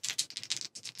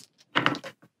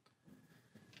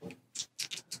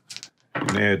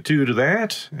 And add 2 to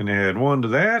that, and add 1 to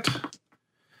that.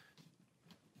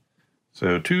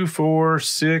 So 2, 4,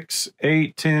 6,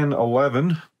 8, 10,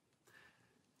 11.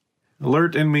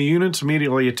 Alert enemy units,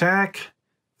 immediately attack.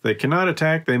 If they cannot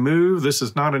attack, they move. This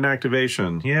is not an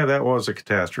activation. Yeah, that was a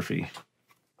catastrophe.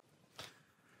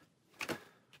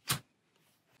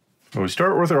 Well, we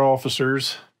start with our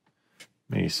officers.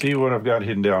 Let me see what I've got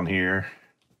hidden down here.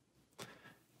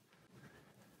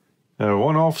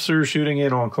 One officer shooting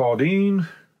in on Claudine.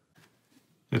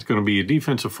 It's going to be a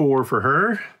defensive 4 for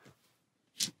her.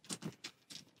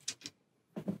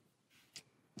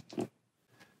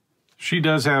 She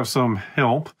does have some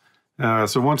help.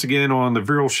 So once again, on the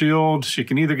Vril shield, she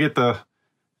can either get the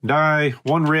die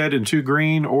 1 red and 2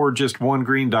 green, or just 1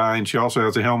 green die, and she also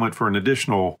has a helmet for an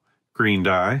additional green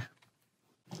die.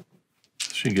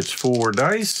 She gets 4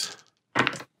 dice.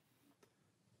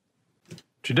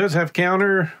 She does have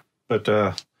counter, but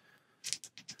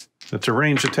it's a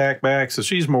ranged attack back, so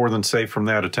she's more than safe from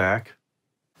that attack.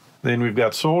 Then we've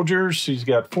got soldiers. She's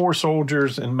got 4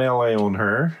 soldiers and melee on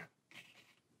her.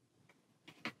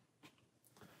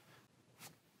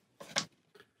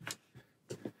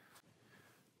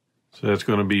 So that's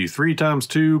going to be 3 times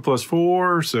 2 plus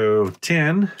 4, so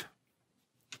 10.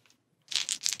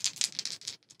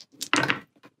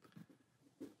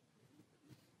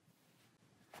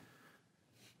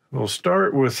 We'll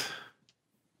start with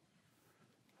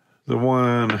the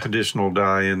 1 additional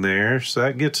die in there. So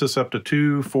that gets us up to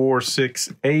 2, 4,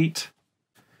 6, 8.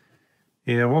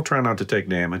 Yeah, we'll try not to take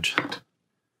damage.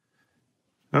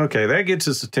 Okay, that gets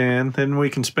us to 10. Then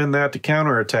we can spend that to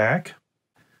counterattack.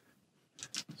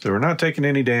 So we're not taking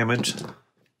any damage.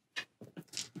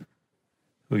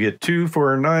 We get 2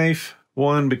 for our knife,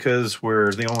 1 because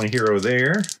we're the only hero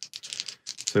there.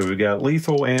 So we got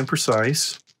lethal and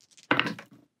precise.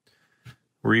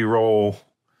 Reroll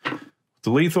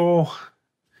the lethal,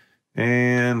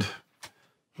 and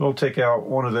we'll take out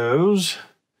one of those.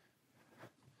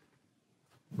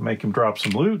 Make him drop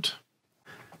some loot.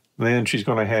 Then she's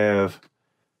going to have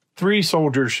 3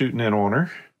 soldiers shooting in on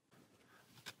her,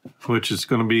 which is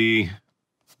going to be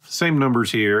same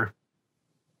numbers here.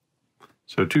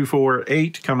 So 2, 4,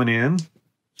 8 coming in.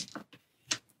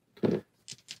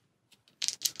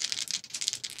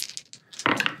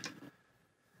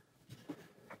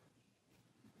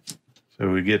 So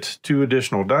we get 2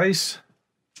 additional dice.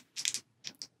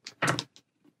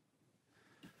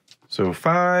 So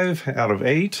 5 out of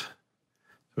 8. So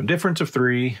a difference of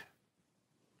 3.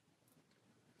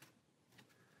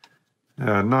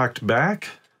 Knocked back.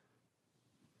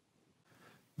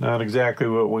 Not exactly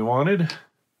what we wanted,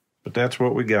 but that's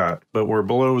what we got. But we're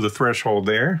below the threshold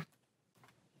there.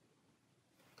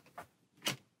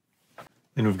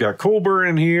 And we've got Colbert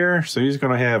in here, so he's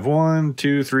going to have 1,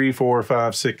 2, 3, 4,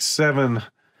 5, 6, 7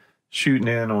 shooting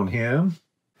in on him.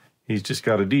 He's just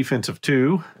got a defense of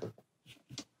 2.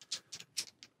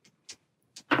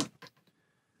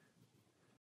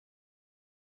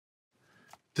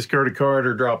 Discard a card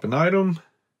or drop an item.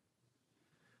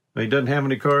 He doesn't have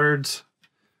any cards,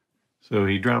 so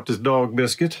he dropped his dog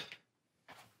biscuit.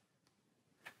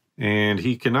 And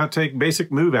he cannot take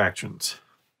basic move actions.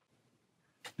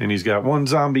 And he's got 1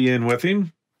 zombie in with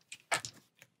him.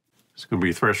 It's going to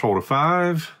be a threshold of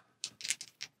 5.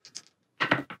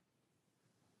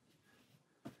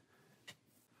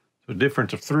 So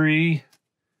difference of 3.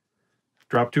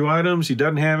 Drop 2 items. He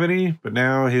doesn't have any, but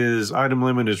now his item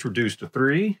limit is reduced to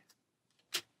 3.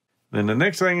 Then the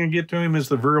next thing I get to him is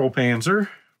the Vril Panzer.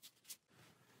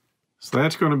 So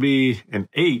that's going to be an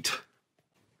 8.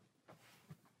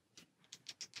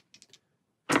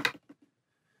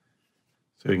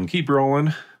 So we can keep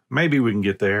rolling. Maybe we can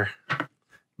get there.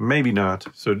 Maybe not.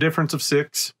 So difference of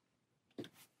 6.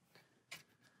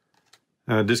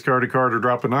 Discard a card or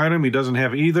drop an item. He doesn't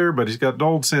have either, but he's got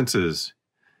dulled senses.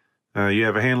 You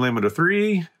have a hand limit of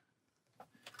 3.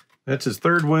 That's his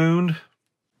 3rd wound.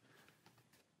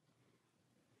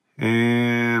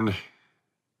 And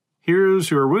heroes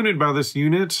who are wounded by this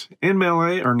unit in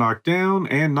melee are knocked down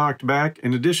and knocked back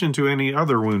in addition to any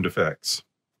other wound effects.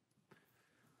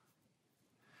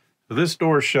 So this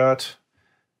door's shut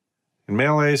in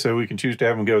melee, so we can choose to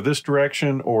have him go this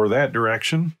direction or that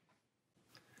direction.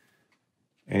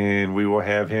 And we will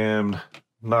have him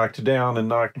knocked down and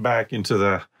knocked back into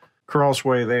the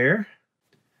crossway there.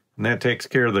 And that takes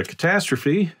care of the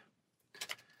catastrophe,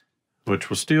 which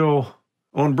was still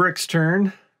on Brick's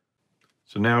turn.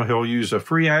 So now he'll use a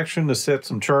free action to set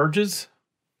some charges.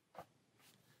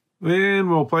 Then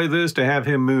we'll play this to have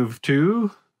him move 2.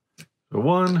 So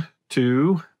 1,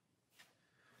 2.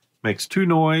 Makes 2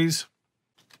 noise.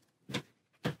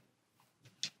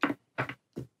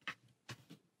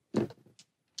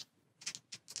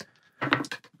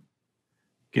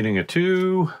 Getting a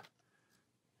 2.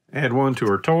 Add 1 to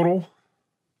her total.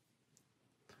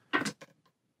 So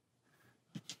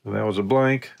that was a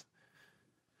blank.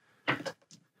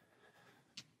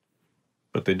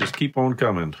 But they just keep on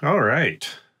coming. All right.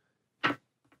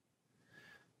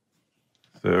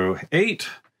 So 8.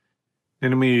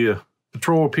 Enemy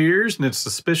patrol appears and it's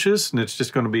suspicious and it's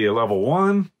just going to be a level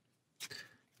 1.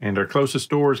 And our closest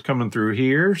door is coming through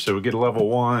here. So we get a level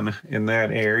 1 in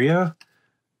that area,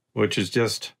 which is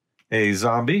just a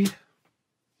zombie.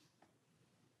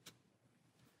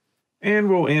 And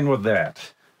we'll end with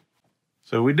that.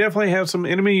 So we definitely have some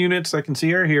enemy units that can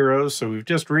see our heroes. So we've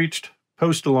just reached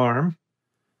post alarm.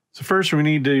 So first we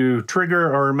need to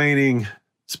trigger our remaining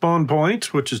spawn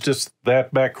point, which is just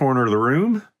that back corner of the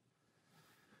room.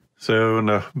 So in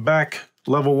the back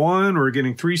level 1, we're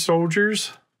getting 3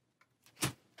 soldiers.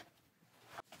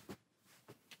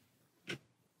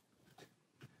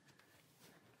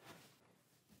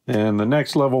 And the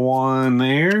next level 1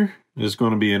 there is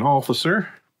going to be an officer.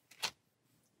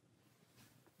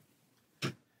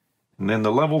 And then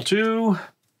the level 2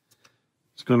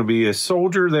 is going to be a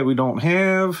soldier that we don't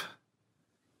have,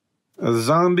 a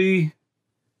zombie,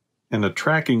 and a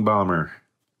tracking bomber.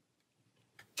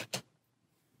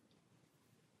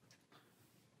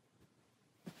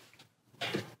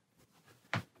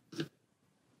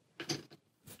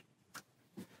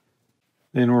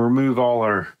 Then we'll remove all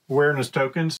our awareness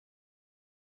tokens.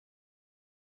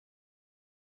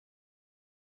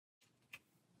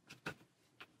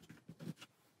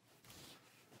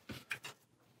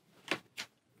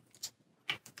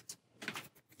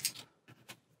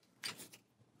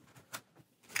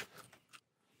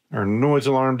 Our noise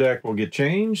alarm deck will get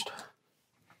changed.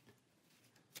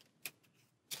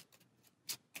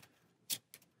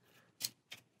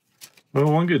 Well,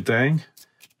 one good thing,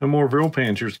 no more Vril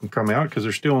Panzers can come out because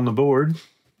they're still on the board.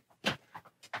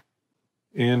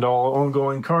 And all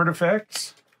ongoing card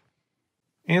effects.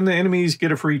 And the enemies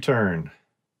get a free turn.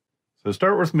 So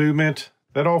start with movement.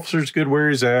 That officer's good where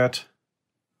he's at.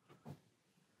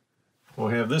 We'll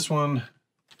have this one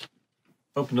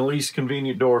open the least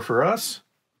convenient door for us.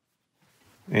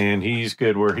 And he's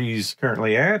good where he's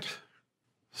currently at.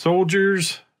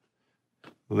 Soldiers,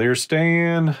 they're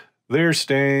staying.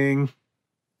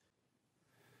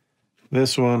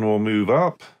 This one will move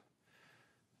up.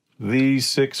 These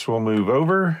 6 will move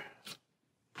over.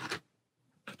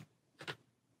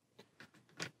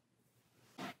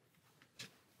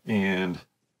 And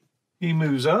he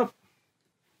moves up.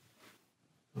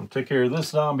 I'll take care of this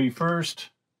zombie first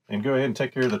and go ahead and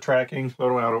take care of the tracking.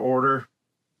 Throw them out of order.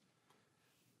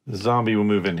 The zombie will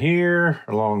move in here,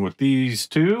 along with these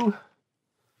two.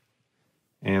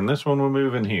 And this one will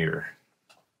move in here.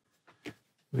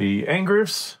 The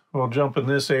Angriffs will jump in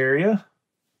this area.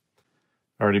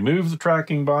 Already moved the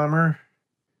tracking bomber.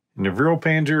 And the Vril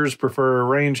Panzers prefer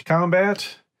ranged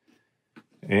combat.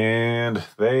 And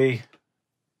they...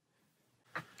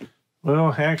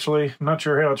 Well, actually, I'm not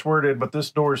sure how it's worded, but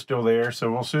this door is still there,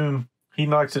 so we'll soon... He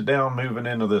knocks it down moving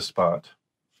into this spot.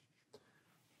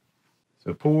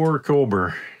 So poor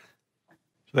Kolber.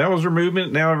 So that was their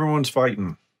movement. Now everyone's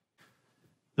fighting.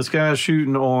 This guy's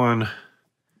shooting on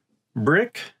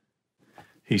Brick.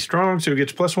 He's strong, so he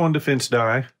gets +1 defense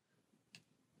die.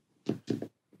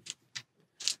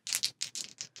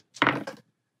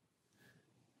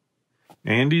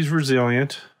 And he's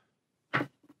resilient.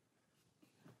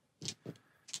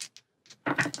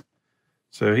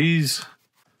 So he's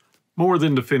more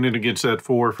than defended against that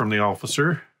 4 from the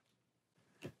officer.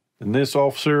 And this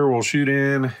officer will shoot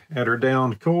in at her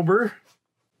downed Kolber.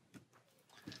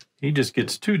 He just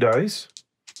gets 2 dice.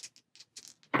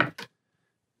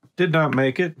 Did not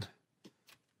make it.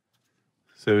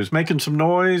 So he's making some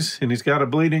noise, and he's got a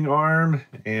bleeding arm,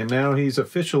 and now he's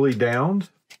officially downed.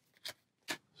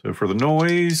 So for the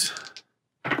noise,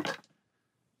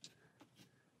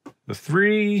 the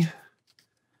 3,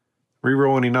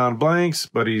 reroll any non-blanks,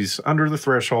 but he's under the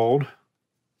threshold.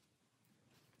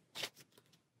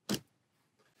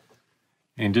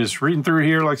 And just reading through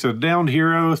here, like I said, downed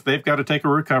heroes, they've got to take a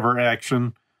recover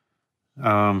action.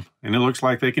 And it looks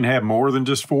like they can have more than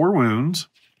just 4 wounds.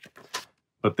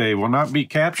 But they will not be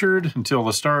captured until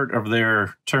the start of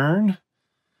their turn.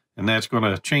 And that's going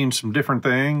to change some different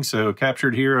things. So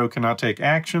captured hero cannot take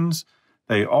actions.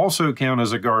 They also count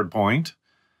as a guard point.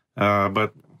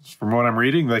 But from what I'm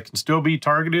reading, they can still be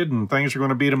targeted and things are going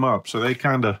to beat them up. So they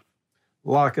kind of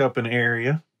lock up an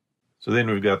area. So then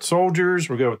we've got soldiers.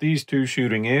 We'll go with these 2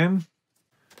 shooting in.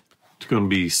 It's going to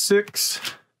be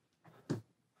 6.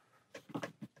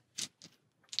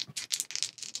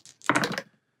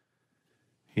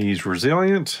 He's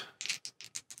resilient.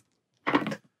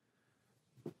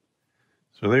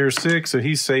 So there's 6, so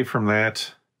he's safe from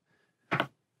that.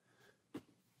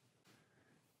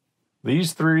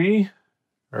 These 3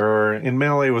 are in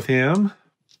melee with him.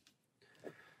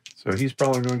 So he's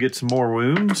probably going to get some more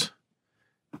wounds.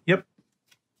 Yep.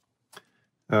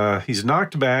 He's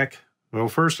knocked back. Well,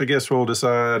 first I guess we'll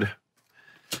decide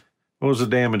what was the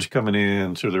damage coming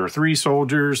in. So there are 3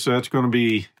 soldiers, so that's going to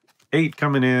be 8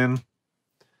 coming in.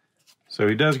 So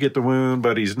he does get the wound,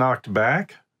 but he's knocked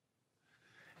back.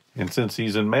 And since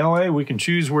he's in melee, we can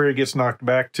choose where he gets knocked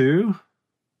back to.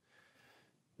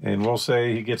 And we'll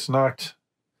say he gets knocked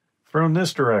from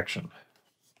this direction.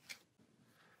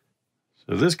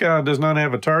 So this guy does not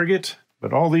have a target,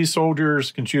 but all these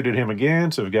soldiers can shoot at him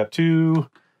again. So we've got 2,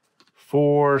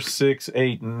 4, 6,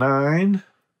 8, 9.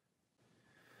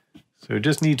 So he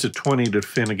just needs a 20 to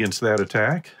defend against that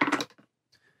attack.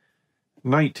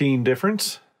 19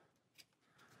 difference.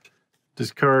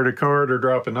 Discard a card or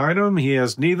drop an item. He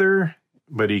has neither,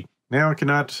 but he now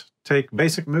cannot take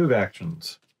basic move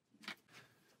actions.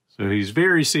 So he's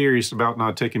very serious about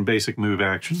not taking basic move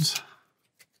actions.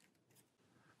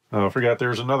 Oh, I forgot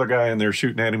there's another guy in there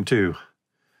shooting at him too.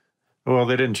 Well,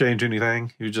 they didn't change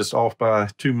anything. He was just off by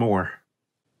 2 more.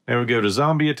 Now we go to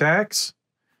zombie attacks.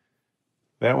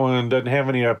 That one doesn't have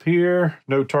any up here.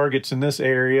 No targets in this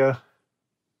area.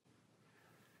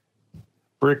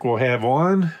 Brick will have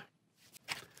 1.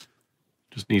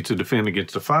 Just needs to defend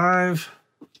against a 5.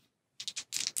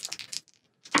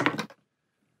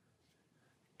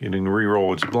 Getting to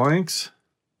reroll its blanks.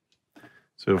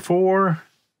 So 4.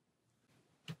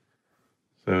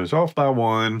 So he's off by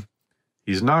 1.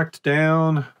 He's knocked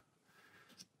down,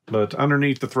 but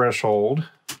underneath the threshold.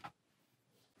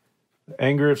 The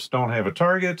Angriffs don't have a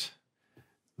target.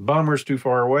 The bomber's too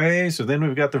far away. So then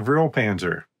we've got the Vril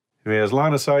Panzer, who has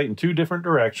line of sight in 2 different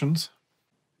directions.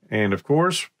 And of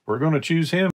course, we're going to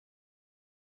choose him.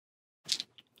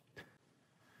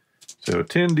 So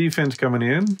 10 defense coming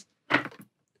in.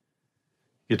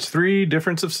 Gets 3,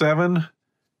 difference of 7.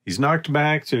 He's knocked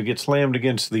back, so he gets slammed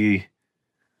against the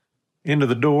end of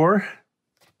the door.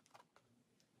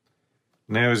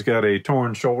 Now he's got a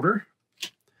torn shoulder.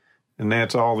 And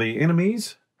that's all the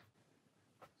enemies.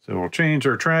 So we'll change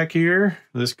our track here.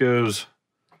 This goes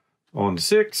on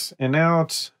 6, and now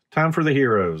it's time for the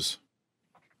heroes.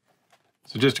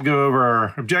 So just to go over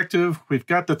our objective, we've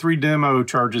got the 3 demo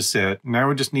charges set. Now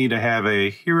we just need to have a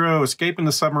hero escaping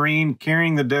the submarine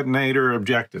carrying the detonator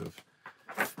objective.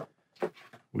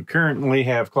 We currently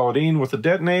have Claudine with the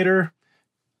detonator.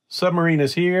 Submarine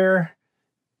is here,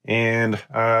 and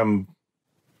I'm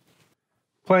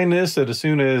playing this as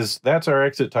soon as that's our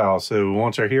exit tile. So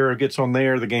once our hero gets on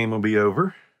there, the game will be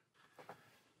over.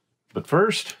 But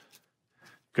first,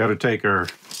 got to take our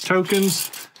tokens,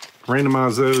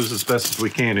 randomize those as best as we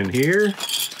can in here,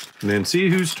 and then see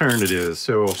whose turn it is.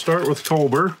 So we'll start with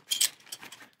Colbert.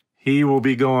 He will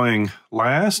be going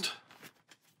last,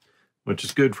 which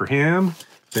is good for him.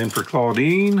 Then for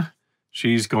Claudine,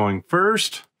 she's going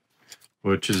first,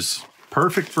 which is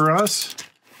perfect for us.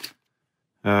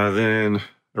 Then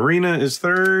Arena is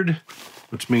third,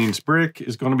 which means Brick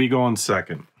is going to be going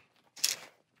second.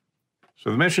 So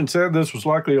the mission said this was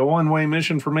likely a one-way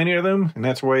mission for many of them, and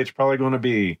that's the way it's probably going to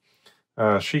be.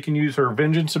 She can use her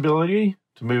Vengeance ability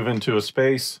to move into a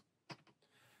space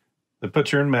that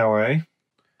puts her in melee.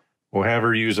 We'll have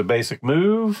her use a basic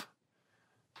move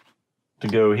to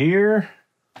go here.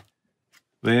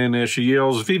 Then as she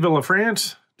yells Vive la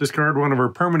France, discard one of her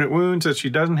permanent wounds that she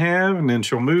doesn't have, and then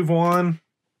she'll move one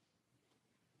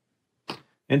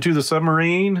into the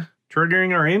submarine,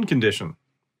 triggering our end condition.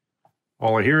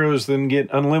 All the heroes then get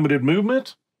unlimited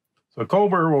movement. So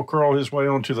Colbert will crawl his way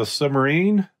onto the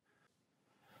submarine.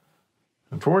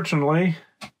 Unfortunately,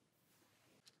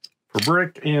 for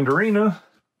Brick and Arena,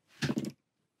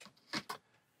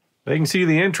 they can see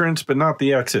the entrance, but not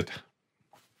the exit.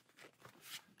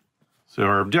 So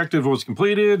our objective was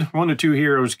completed. 1 to 2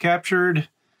 heroes captured.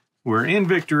 We're in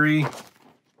victory.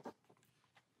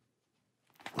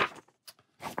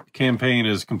 The campaign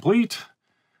is complete.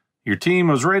 Your team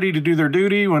was ready to do their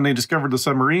duty when they discovered the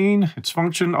submarine. Its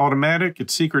function, automatic,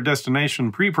 its secret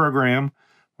destination, pre-program.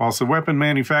 Whilst the weapon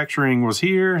manufacturing was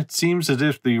here, it seems as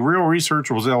if the real research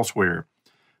was elsewhere.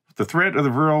 With the threat of the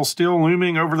Vril still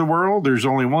looming over the world, there's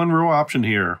only one real option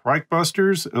here.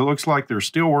 REICHBUSTERS, it looks like there's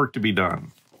still work to be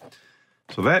done.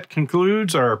 So that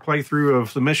concludes our playthrough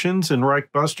of the missions in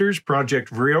REICHBUSTERS Projekt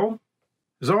Vril.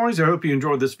 As always, I hope you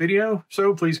enjoyed this video,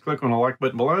 so please click on the like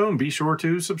button below and be sure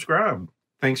to subscribe.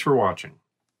 Thanks for watching.